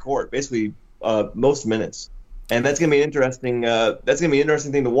that backcourt, basically most minutes, and that's going to be interesting. That's going to be an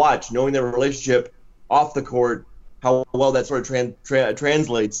interesting thing to watch, knowing their relationship off the court, how well that sort of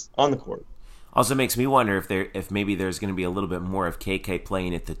translates on the court. Also makes me wonder if maybe there's going to be a little bit more of KK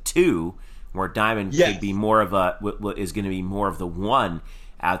playing at the 2, where Diamond could be more of is going to be more of the 1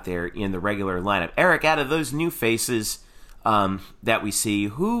 out there in the regular lineup. Eric, out of those new faces that we see,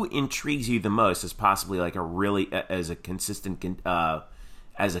 who intrigues you the most as possibly like as a consistent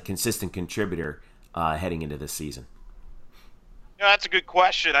contributor heading into this season? That's a good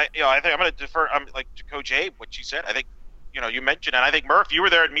question. I think I'm going to defer. To Coach Abe, what she said. I think you mentioned, and I think Murph, you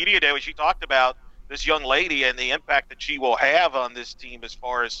were there at media day when she talked about this young lady and the impact that she will have on this team as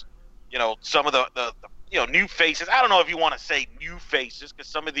far as some of the new faces. I don't know if you want to say new faces, because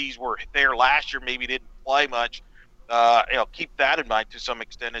some of these were there last year, maybe didn't play much. Keep that in mind to some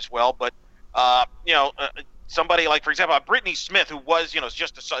extent as well. But somebody like, for example, Brittany Smith, who was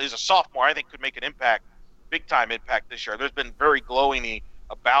is a sophomore, I think could make an impact, big time impact this year. There's been very glowing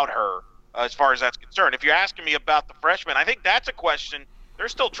about her as far as that's concerned. If you're asking me about the freshmen, I think that's a question they're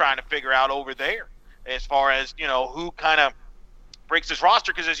still trying to figure out over there, as far as who kind of breaks this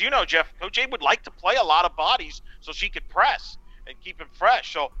roster. Because as you know, Jeff, Coach Abe would like to play a lot of bodies so she could press and keep him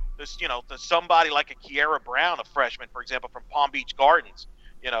fresh. So this, somebody like a Kiera Brown, a freshman, for example, from Palm Beach Gardens,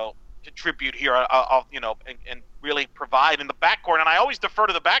 contribute here, and really provide in the backcourt. And I always defer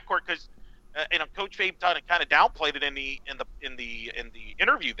to the backcourt because, Coach Abe kind of downplayed it in the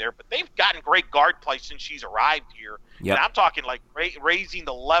interview there, but they've gotten great guard play since she's arrived here. Yep. And I'm talking like raising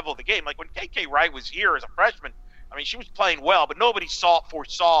the level of the game. Like when KK Wright was here as a freshman, I mean, she was playing well, but nobody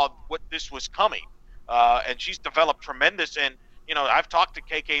foresaw what this was coming. And she's developed tremendous. And I've talked to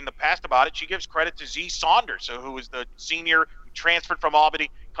KK in the past about it. She gives credit to Z Saunders, who was the senior who transferred from Albany,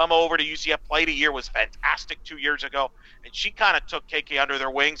 come over to UCF, played a year, was fantastic 2 years ago. And she kind of took KK under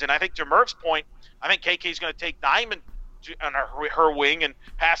their wings. And I think to Murph's point, I think KK is going to take Diamond on her wing and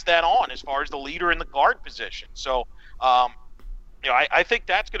pass that on as far as the leader in the guard position. So, I think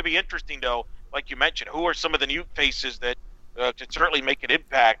that's going to be interesting, though. Like you mentioned, who are some of the new faces that could certainly make an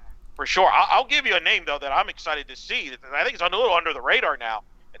impact? For sure. I'll give you a name, though, that I'm excited to see. I think it's a little under the radar now,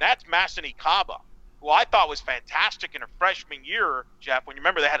 and that's Masani Kaba, who I thought was fantastic in her freshman year, Jeff. When you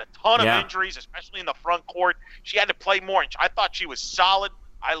remember they had a ton of injuries, especially in the front court. She had to play more, and I thought she was solid.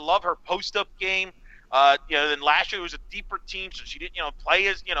 I love her post-up game. Then last year it was a deeper team, so she didn't, play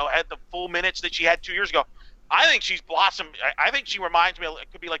as, had the full minutes that she had 2 years ago. I think she's blossomed. I think she reminds me,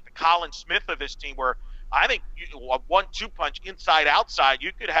 it could be like the Colin Smith of this team, where I think a 1-2 punch inside outside.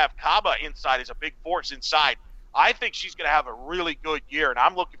 You could have Kaba inside as a big force inside. I think she's going to have a really good year, and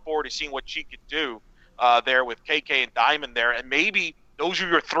I'm looking forward to seeing what she could do there with KK and Diamond there, and maybe those are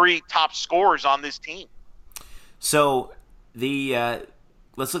your 3 top scorers on this team. So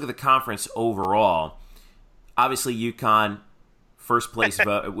let's look at the conference overall. Obviously, UConn first place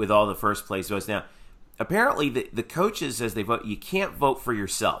vote with all the first place votes. Now, apparently, the coaches, as they vote, you can't vote for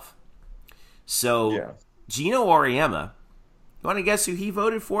yourself. So, Gino Auriemma, you want to guess who he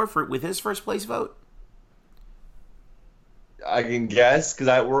voted for with his first place vote? I can guess because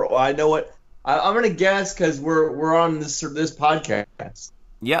I know what I'm going to guess because we're on this podcast.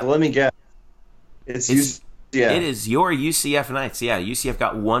 Yeah, so let me guess. It's UCF. It is your UCF Knights. Yeah, UCF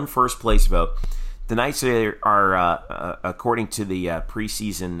got one first place vote. The Knights are according to the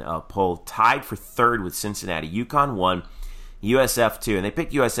preseason poll, tied for third with Cincinnati. UConn 1, USF 2, and they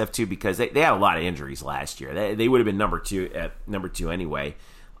picked USF 2 because they had a lot of injuries last year. They would have been number two anyway.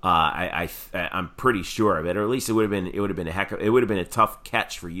 I'm pretty sure of it, or at least it would have been a tough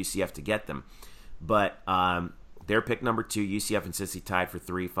catch for UCF to get them. But they're pick number 2. UCF and Cincy tied for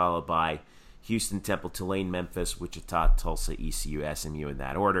 3, followed by Houston, Temple, Tulane, Memphis, Wichita, Tulsa, ECU, SMU in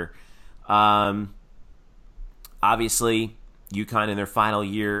that order. Obviously, UConn in their final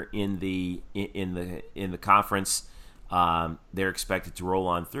year in the conference, they're expected to roll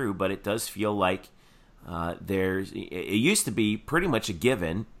on through, but it does feel like it used to be pretty much a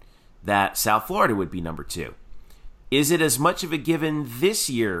given that South Florida would be number 2. Is it as much of a given this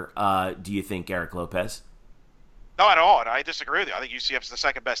year, do you think, Eric Lopez? Not at all, and I disagree with you. I think UCF is the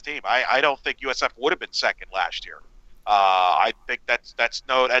second best team. I don't think USF would have been second last year. I think that's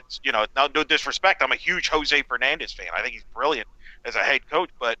no disrespect. I'm a huge Jose Fernandez fan. I think he's brilliant as a head coach,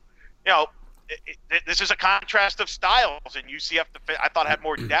 but this is a contrast of styles, and UCF I thought had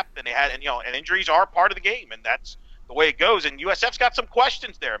more depth than they had, and injuries are part of the game, and that's the way it goes. And USF's got some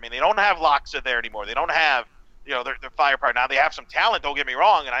questions there. I mean, they don't have Loxa there anymore. They don't have their firepower. Now they have some talent. Don't get me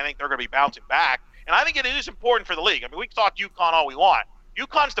wrong, and I think they're going to be bouncing back. And I think it is important for the league. I mean, we can talk UConn all we want.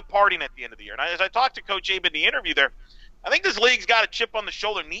 UConn's departing at the end of the year. And as I talked to Coach Abe in the interview there, I think this league's got a chip on the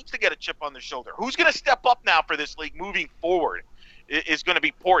shoulder, needs to get a chip on the shoulder. Who's going to step up now for this league moving forward is going to be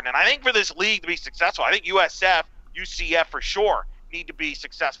important. And I think for this league to be successful, I think USF, UCF for sure need to be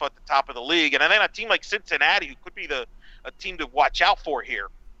successful at the top of the league. And I think a team like Cincinnati, who could be a team to watch out for here,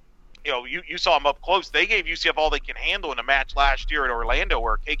 you saw them up close. They gave UCF all they can handle in a match last year at Orlando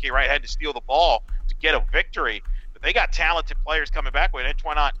where KK Wright had to steal the ball to get a victory. But they got talented players coming back with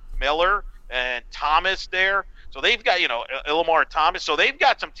Antoinette Miller and Thomas there. So they've got, Ilmar Thomas. So they've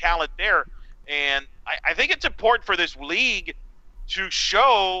got some talent there. And I think it's important for this league to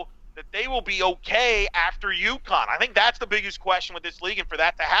show that they will be okay after UConn. I think that's the biggest question with this league. And for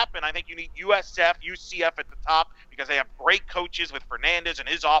that to happen, I think you need USF, UCF at the top because they have great coaches with Fernandez and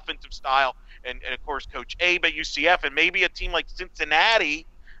his offensive style. And of course, Coach Abe at UCF. And maybe a team like Cincinnati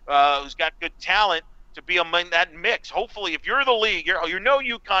who's got good talent to be among that mix. Hopefully, if you're the league,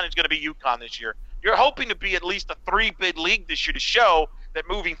 UConn is going to be UConn this year. You're hoping to be at least a 3-bid league this year to show that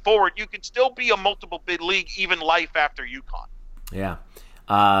moving forward, you can still be a multiple-bid league, even life after UConn. Yeah.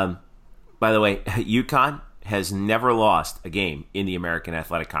 By the way, UConn has never lost a game in the American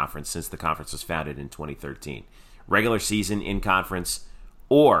Athletic Conference since the conference was founded in 2013. Regular season, in conference,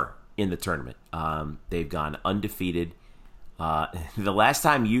 or in the tournament. They've gone undefeated. The last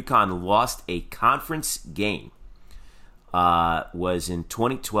time UConn lost a conference game was in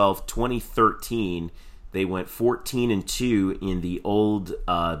 2012-2013. They went 14-2 in the old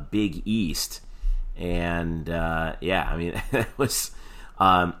Big East, and it was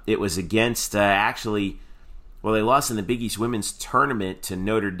against they lost in the Big East Women's Tournament to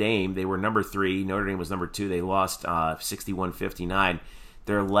Notre Dame. They were number 3. Notre Dame was number 2. They lost 61-59.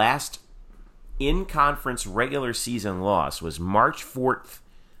 Their last in-conference regular season loss was March 4th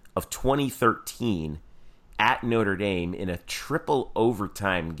of 2013 at Notre Dame in a triple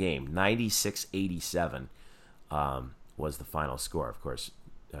overtime game. 96-87 was the final score. Of course,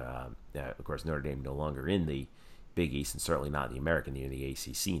 Notre Dame no longer in the Big East and certainly not in the American, in the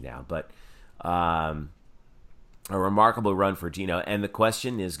ACC now. But a remarkable run for Gino. And the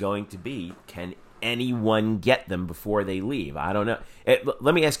question is going to be, can anyone get them before they leave? I don't know.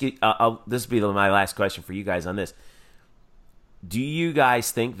 Let me ask you, this will be my last question for you guys on this. Do you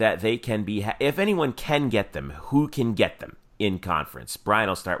guys think that they can be, if anyone can get them, who can get them in conference? Brian,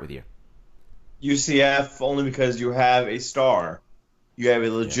 I'll start with you. UCF, only because you have a star. You have a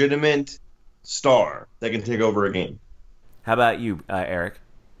legitimate star that can take over a game. How about you, Eric?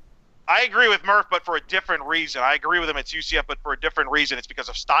 I agree with Murph, but for a different reason. I agree with him. It's UCF, but for a different reason. It's because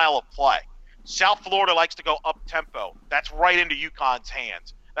of style of play. South Florida likes to go up-tempo. That's right into UConn's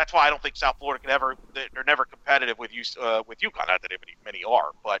hands. That's why I don't think South Florida they're never competitive with UConn. Not that many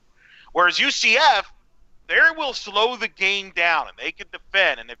are. But whereas UCF, they will slow the game down, and they can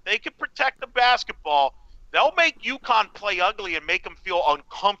defend. And if they can protect the basketball, they'll make UConn play ugly and make them feel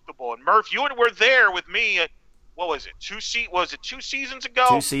uncomfortable. And Murph, you were there with me at, what was it, 2 seasons ago?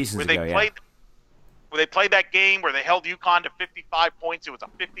 2 seasons ago, where they played that game where they held UConn to 55 points. It was a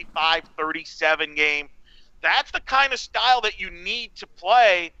 55-37 game. That's the kind of style that you need to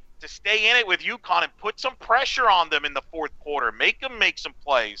play to stay in it with UConn and put some pressure on them in the fourth quarter. Make them make some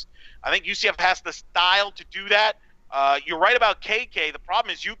plays. I think UCF has the style to do that. You're right about KK. The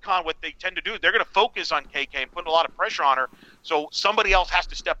problem is UConn, what they tend to do, they're going to focus on KK and put a lot of pressure on her, so somebody else has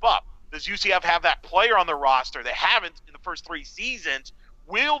to step up. Does UCF have that player on the roster? They haven't in the first 3 seasons.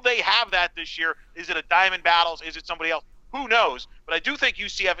 Will they have that this year? Is it a Diamond Battles? Is it somebody else? Who knows? But I do think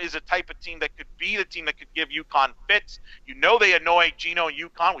UCF is a type of team that could be the team that could give UConn fits. They annoy Gino and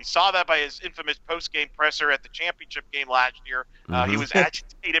UConn. We saw that by his infamous post-game presser at the championship game last year. He was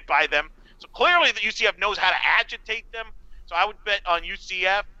agitated by them. So clearly the UCF knows how to agitate them. So I would bet on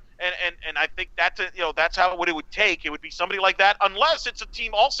UCF. And I think that's what it would take. It would be somebody like that, unless it's a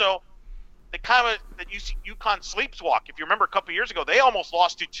team also that UConn sleepwalk. If you remember a couple of years ago, they almost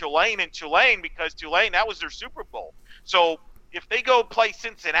lost to Tulane in Tulane because Tulane, that was their Super Bowl. So if they go play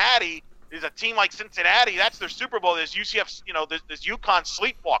Cincinnati, there's a team like Cincinnati, that's their Super Bowl. There's UCF, there's UConn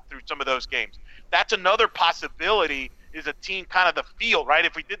sleepwalk through some of those games. That's another possibility, is a team kind of the field, right?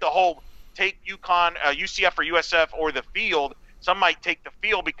 If we did the whole take UConn, UCF or USF or the field, some might take the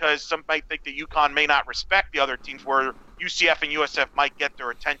field because some might think that UConn may not respect the other teams, where UCF and USF might get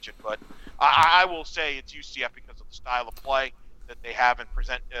their attention. But I will say it's UCF because of the style of play that they have and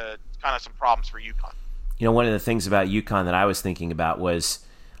present kind of some problems for UConn. One of the things about UConn that I was thinking about was,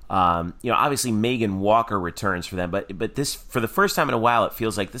 obviously Megan Walker returns for them, but this, for the first time in a while, it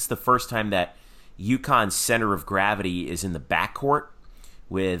feels like this is the first time that UConn's center of gravity is in the backcourt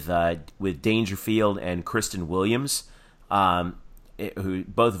with Dangerfield and Kristen Williams. Who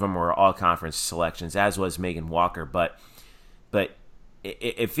both of them were all-conference selections, as was Megan Walker. But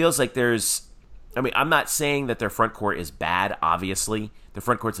it feels like there's. I mean, I'm not saying that their front court is bad. Obviously, their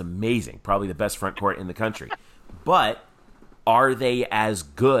front court's amazing, probably the best front court in the country. But are they as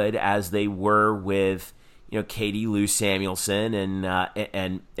good as they were with Katie Lou Samuelson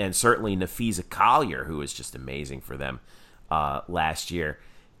and certainly Nafisa Collier, who was just amazing for them last year?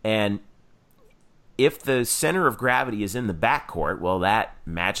 And if the center of gravity is in the backcourt, well, that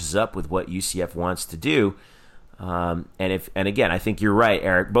matches up with what UCF wants to do. And again, I think you're right,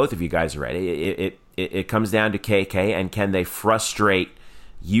 Eric. Both of you guys are right. It comes down to KK, and can they frustrate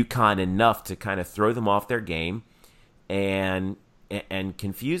UConn enough to kind of throw them off their game and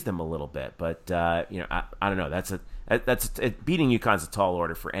confuse them a little bit? But I don't know. That's beating UConn's a tall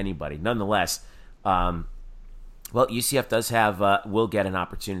order for anybody. Nonetheless. Well, UCF does will get an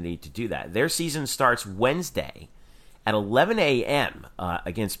opportunity to do that. Their season starts Wednesday at 11 a.m.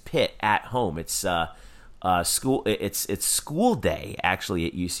 Against Pitt at home. It's school. It's school day actually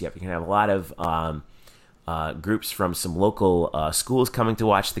at UCF. You can have a lot of groups from some local schools coming to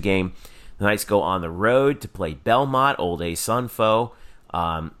watch the game. The Knights go on the road to play Belmont, Old A Sun foe,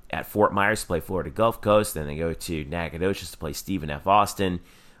 at Fort Myers to play Florida Gulf Coast. Then they go to Nacogdoches to play Stephen F. Austin.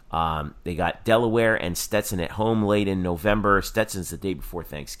 They got Delaware and Stetson at home late in November. Stetson's the day before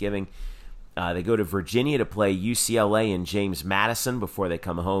Thanksgiving. They go to Virginia to play UCLA and James Madison before they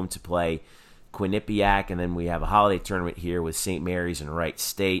come home to play Quinnipiac. And then we have a holiday tournament here with St. Mary's and Wright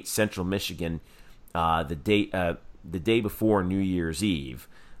State. Central Michigan the day before New Year's Eve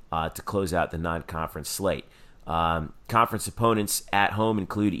to close out the non-conference slate. Conference opponents at home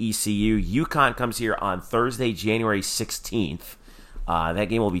include ECU. UConn comes here on Thursday, January 16th. That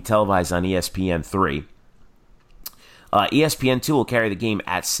game will be televised on ESPN3. ESPN2 will carry the game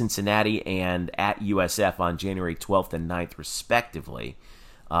at Cincinnati and at USF on January 12th and 9th, respectively.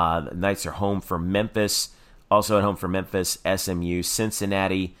 The Knights are home for Memphis. Also at home for Memphis, SMU,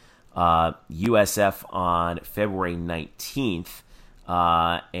 Cincinnati, USF on February 19th,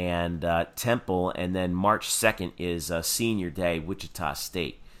 and Temple. And then March 2nd is Senior Day. Wichita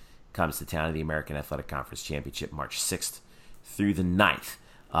State comes to town in the American Athletic Conference Championship March 6th through the 9th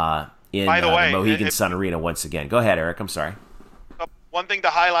in the Mohegan Sun Arena once again. Go ahead, Eric. I'm sorry. One thing to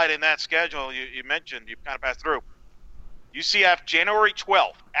highlight in that schedule, you mentioned, you kind of passed through. UCF, January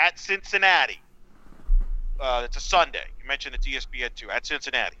 12th at Cincinnati. It's a Sunday. You mentioned it's ESPN2 at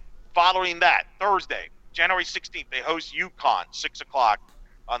Cincinnati. Following that, Thursday, January 16th, they host UConn, 6 o'clock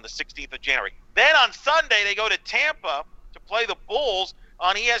on the 16th of January. Then on Sunday, they go to Tampa to play the Bulls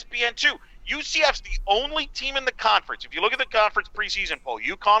on ESPN2. UCF's the only team in the conference. If you look at the conference preseason poll,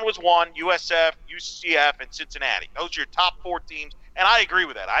 UConn was 1, USF, UCF, and Cincinnati. Those are your top 4 teams, and I agree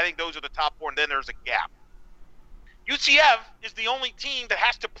with that. I think those are the top 4, and then there's a gap. UCF is the only team that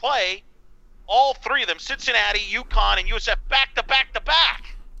has to play all 3 of them, Cincinnati, UConn, and USF, back to back to back.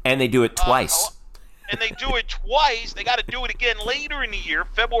 And they do it twice. And they do it twice. They got to do it again later in the year.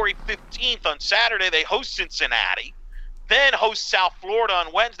 February 15th on Saturday, they host Cincinnati. Then host South Florida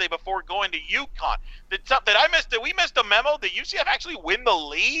on Wednesday before going to UConn. Did I miss? Did we miss the memo? Did UCF actually win the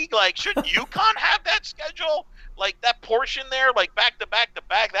league? Like, should UConn have that schedule? Like, that portion there, like back to back to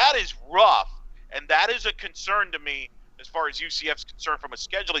back? That is rough. And that is a concern to me as far as UCF's concerned from a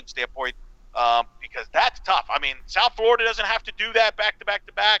scheduling standpoint, because that's tough. I mean, South Florida doesn't have to do that back to back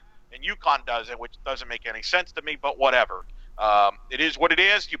to back, and UConn does it, which doesn't make any sense to me, but whatever. It is what it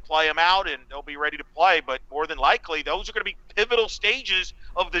is. You play them out, and they'll be ready to play. But more than likely, those are going to be pivotal stages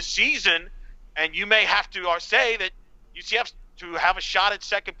of the season, and you may have to say that UCF, to have a shot at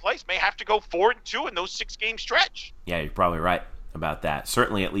second place, may have to go 4-2 in those 6-game stretch. Yeah, you're probably right about that.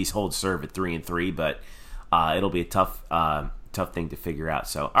 Certainly, at least hold serve at 3-3, but it'll be a tough thing to figure out.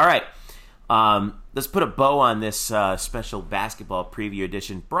 So, all right. Let's put a bow on this special basketball preview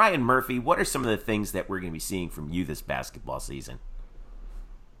edition. Brian Murphy, what are some of the things that we're going to be seeing from you this basketball season?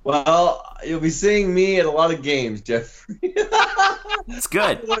 Well, you'll be seeing me at a lot of games, Jeffrey. That's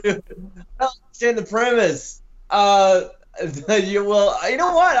good. I understand the premise. You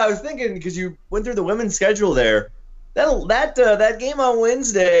know what? I was thinking, because you went through the women's schedule there. That game on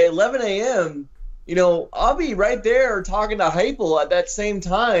Wednesday, 11 a.m., I'll be right there talking to Heupel at that same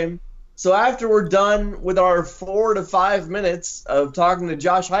time. So after we're done with our 4 to 5 minutes of talking to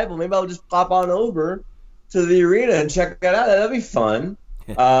Josh Heupel, maybe I'll just pop on over to the arena and check that out. That'd be fun.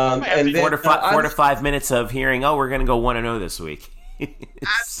 And 4 to 5 minutes of hearing, we're going to go 1-0 this week.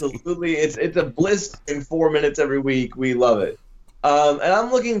 Absolutely. It's a bliss in 4 minutes every week. We love it. And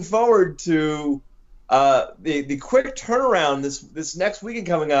I'm looking forward to the quick turnaround this next weekend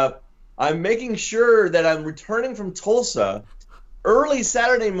coming up. I'm making sure that I'm returning from Tulsa early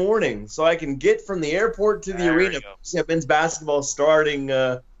Saturday morning so I can get from the airport to the arena. UCF men's basketball starting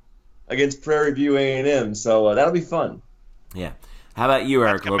against Prairie View A&M. So that'll be fun. Yeah. How about you,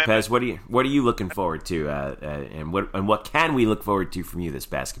 Eric Lopez? What are you looking forward to, and what can we look forward to from you this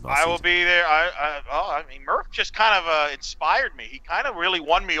basketball season? I will be there. Murph just kind of inspired me. He kind of really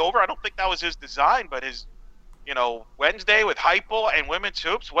won me over. I don't think that was his design, but his, Wednesday with Heupel and women's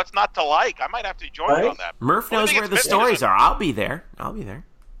hoops. What's not to like? I might have to join you on that. Murph knows where the stories are. I'll be there. All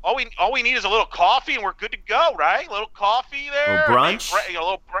we need is a little coffee, and we're good to go, right? A little coffee there. A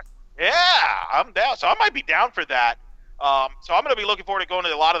little brunch. Yeah, I'm down. So I might be down for that. So I'm going to be looking forward to going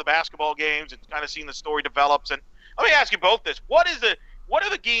to a lot of the basketball games and kind of seeing the story develops. And let me ask you both this: what are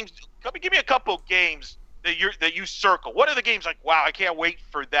the games? Give me a couple of games that you circle. What are the games like? Wow, I can't wait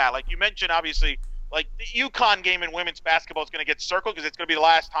for that. Like you mentioned, obviously, like the UConn game in women's basketball is going to get circled because it's going to be the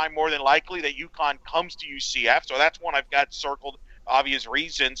last time, more than likely, that UConn comes to UCF. So that's one I've got circled, obvious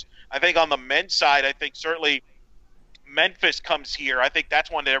reasons. I think on the men's side, I think certainly Memphis comes here. I think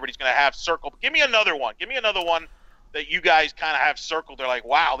that's one that everybody's going to have circled. But give me another one. That you guys kind of have circled. They're like,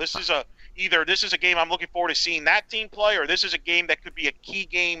 wow, this is a game I'm looking forward to seeing that team play, or this is a game that could be a key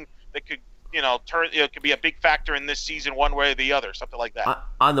game that could, could be a big factor in this season one way or the other, something like that.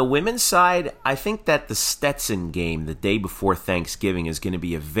 On the women's side, I think that the Stetson game the day before Thanksgiving is going to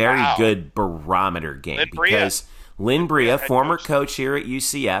be a very good barometer game because Lynn Bria, former coach here at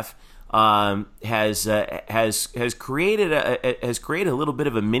UCF, has created a little bit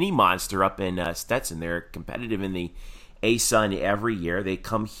of a mini monster up in Stetson. They're competitive in the ASUN every year. They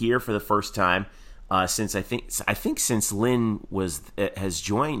come here for the first time since I think since Lynn has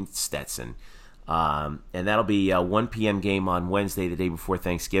joined Stetson, and that'll be a 1 p.m. game on Wednesday, the day before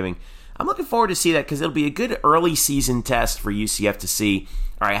Thanksgiving. I'm looking forward to see that because it'll be a good early season test for UCF to see.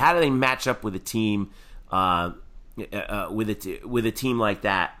 All right, how do they match up with a team? With a team like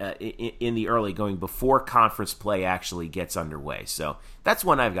that in the early going before conference play actually gets underway. So that's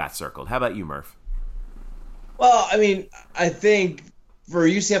one I've got circled. How about you, Murph? Well, I think for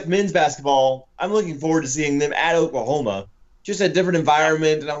UCF men's basketball, I'm looking forward to seeing them at Oklahoma. Just a different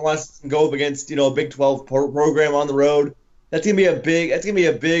environment, and I want to go up against a Big 12 program on the road. That's gonna be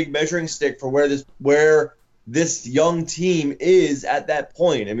a big measuring stick for where this young team is at that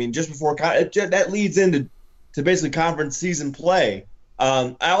point. Just before that leads into basically conference season play.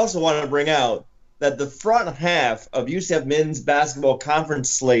 I also want to bring out that the front half of UCF men's basketball conference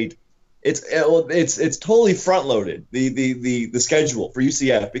slate, it's totally front loaded, the schedule for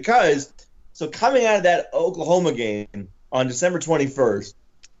UCF, because coming out of that Oklahoma game on December 21st,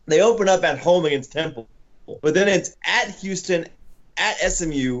 they open up at home against Temple, but then it's at Houston, at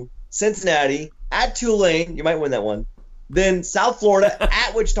SMU, Cincinnati, at Tulane, you might win that one. Then South Florida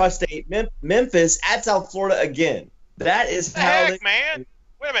at Wichita State, Memphis at South Florida again. That is how heck, man.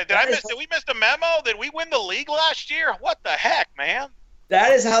 Wait a minute, did we miss the memo? Did we win the league last year? What the heck, man?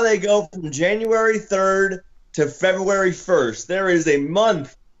 That is how they go from January 3rd to February 1st. There is a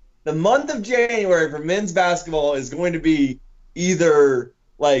month. The month of January for men's basketball is going to be either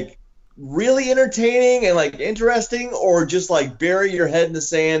like really entertaining and like interesting, or just like bury your head in the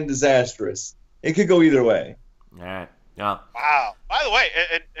sand, disastrous. It could go either way. All right. Yeah. Wow. By the way,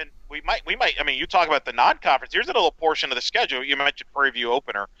 and we might. You talk about the non-conference. Here's a little portion of the schedule. You mentioned preview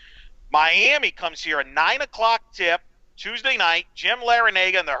opener. Miami comes here at 9:00 tip Tuesday night. Jim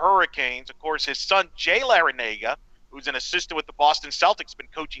Larinaga and the Hurricanes. Of course, his son Jay Larinaga who's an assistant with the Boston Celtics, been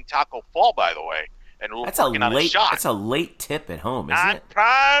coaching Taco Fall, by the way, and That's a working on late. a shot. That's a late tip at home, isn't Not it?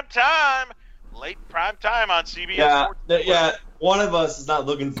 prime time. Late prime time on CBS. Yeah. One of us is not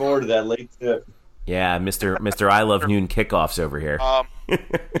looking forward to that late tip. Yeah, Mr. I Love Noon kickoffs over here.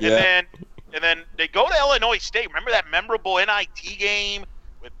 And then they go to Illinois State. Remember that memorable NIT game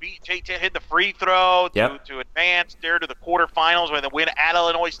with BJ hit the free throw to advance there to the quarterfinals when they win at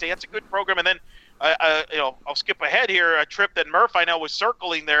Illinois State. That's a good program. And then I'll skip ahead here. A trip that Murph I know was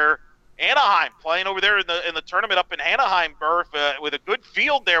circling there. Anaheim playing over there in the tournament up in Anaheim, Murph, with a good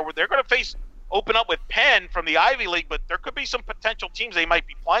field there. Where they're going to open up with Penn from the Ivy League, but there could be some potential teams they might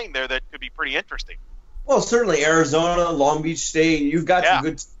be playing there that could be pretty interesting. Well, certainly Arizona, Long Beach State. You've got some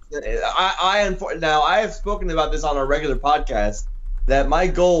good. Now I have spoken about this on a regular podcast that my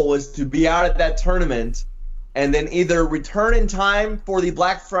goal was to be out at that tournament and then either return in time for the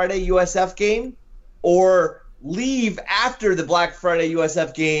Black Friday USF game or leave after the Black Friday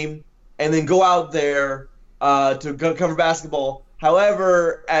USF game and then go out there to go cover basketball.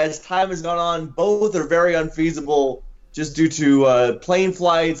 However, as time has gone on, both are very unfeasible just due to plane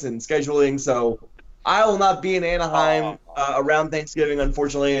flights and scheduling. So I will not be in Anaheim around Thanksgiving,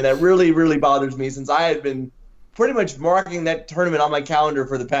 unfortunately, and that really, really bothers me since I had been pretty much marking that tournament on my calendar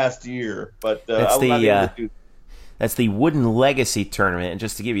for the past year. But that's I will not be able to do that's the Wooden Legacy tournament. And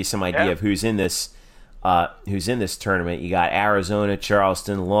just to give you some idea of who's in this tournament, you got Arizona,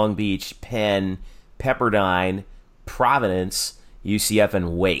 Charleston, Long Beach, Penn, Pepperdine, Providence, UCF,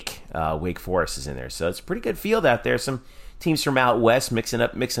 and Wake. Wake Forest is in there, so it's a pretty good field out there. Some teams from out west mixing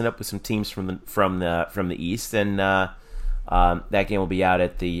up with some teams from the east, and that game will be out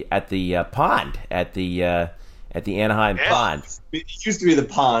at the pond at the Anaheim Pond. It used to be the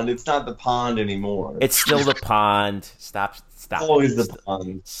pond. It's not the pond anymore. It's still the pond. Stop. Always the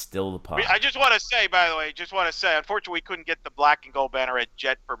pond. Still the pond. I just want to say, by the way, unfortunately, we couldn't get the black and gold banner at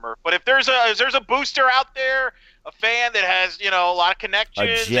Jet for Murph. But if there's a booster out there, a fan that has a lot of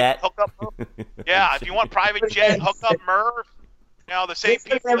connections, a jet. Hook up. Yeah, if you want private jet, hook up Murph. The same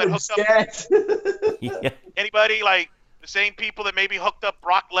people that hooked up. Anybody like the same people that maybe hooked up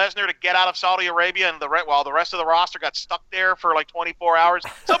Brock Lesnar to get out of Saudi Arabia, and while the rest of the roster got stuck there for like 24 hours.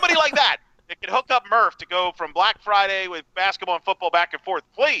 Somebody like that. It can hook up Murph to go from Black Friday with basketball and football back and forth.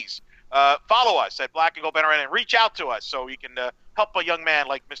 Please follow us at Black and Gold Banner and reach out to us so you can help a young man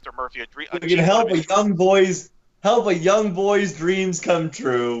like Mr. Murphy. You can help a young boy's dreams come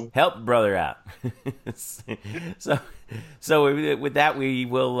true. Help brother out. So with that, we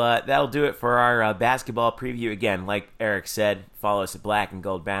will. That'll do it for our basketball preview. Again, like Eric said, follow us at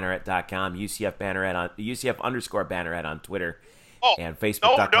blackandgoldbanneret.com, UCF Banneret on UCF_Banneret on Twitter. And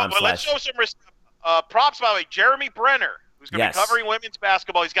Facebook.com/. But let's show some props, by the way. Jeremy Brenner, who's going to be covering women's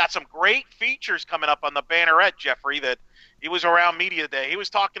basketball. He's got some great features coming up on the Banneret, Jeffrey, that he was around media day. He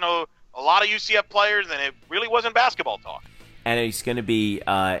was talking to a lot of UCF players, and it really wasn't basketball talk. And he's going to be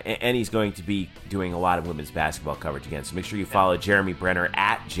doing a lot of women's basketball coverage again. So make sure you follow Jeremy Brenner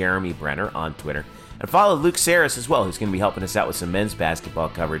at Jeremy Brenner on Twitter. And follow Luke Saris as well, who's going to be helping us out with some men's basketball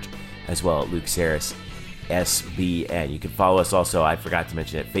coverage as well at Luke Saris SBN. You can follow us also, I forgot to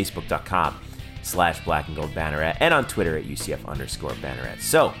mention it, Facebook.com/blackandgoldbanneret and on Twitter at UCF_Banneret.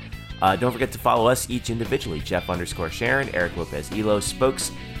 So don't forget to follow us each individually, Jeff_Sharon, Eric Lopez Elo,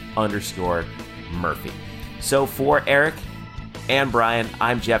 Spokes_Murphy. So for Eric and Brian,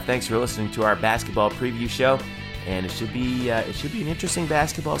 I'm Jeff. Thanks for listening to our basketball preview show. And it should be an interesting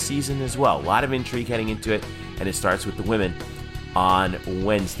basketball season as well. A lot of intrigue heading into it, and it starts with the women on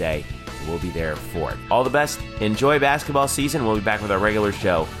Wednesday. We'll be there for it. All the best. Enjoy basketball season. We'll be back with our regular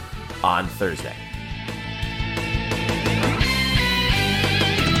show on Thursday.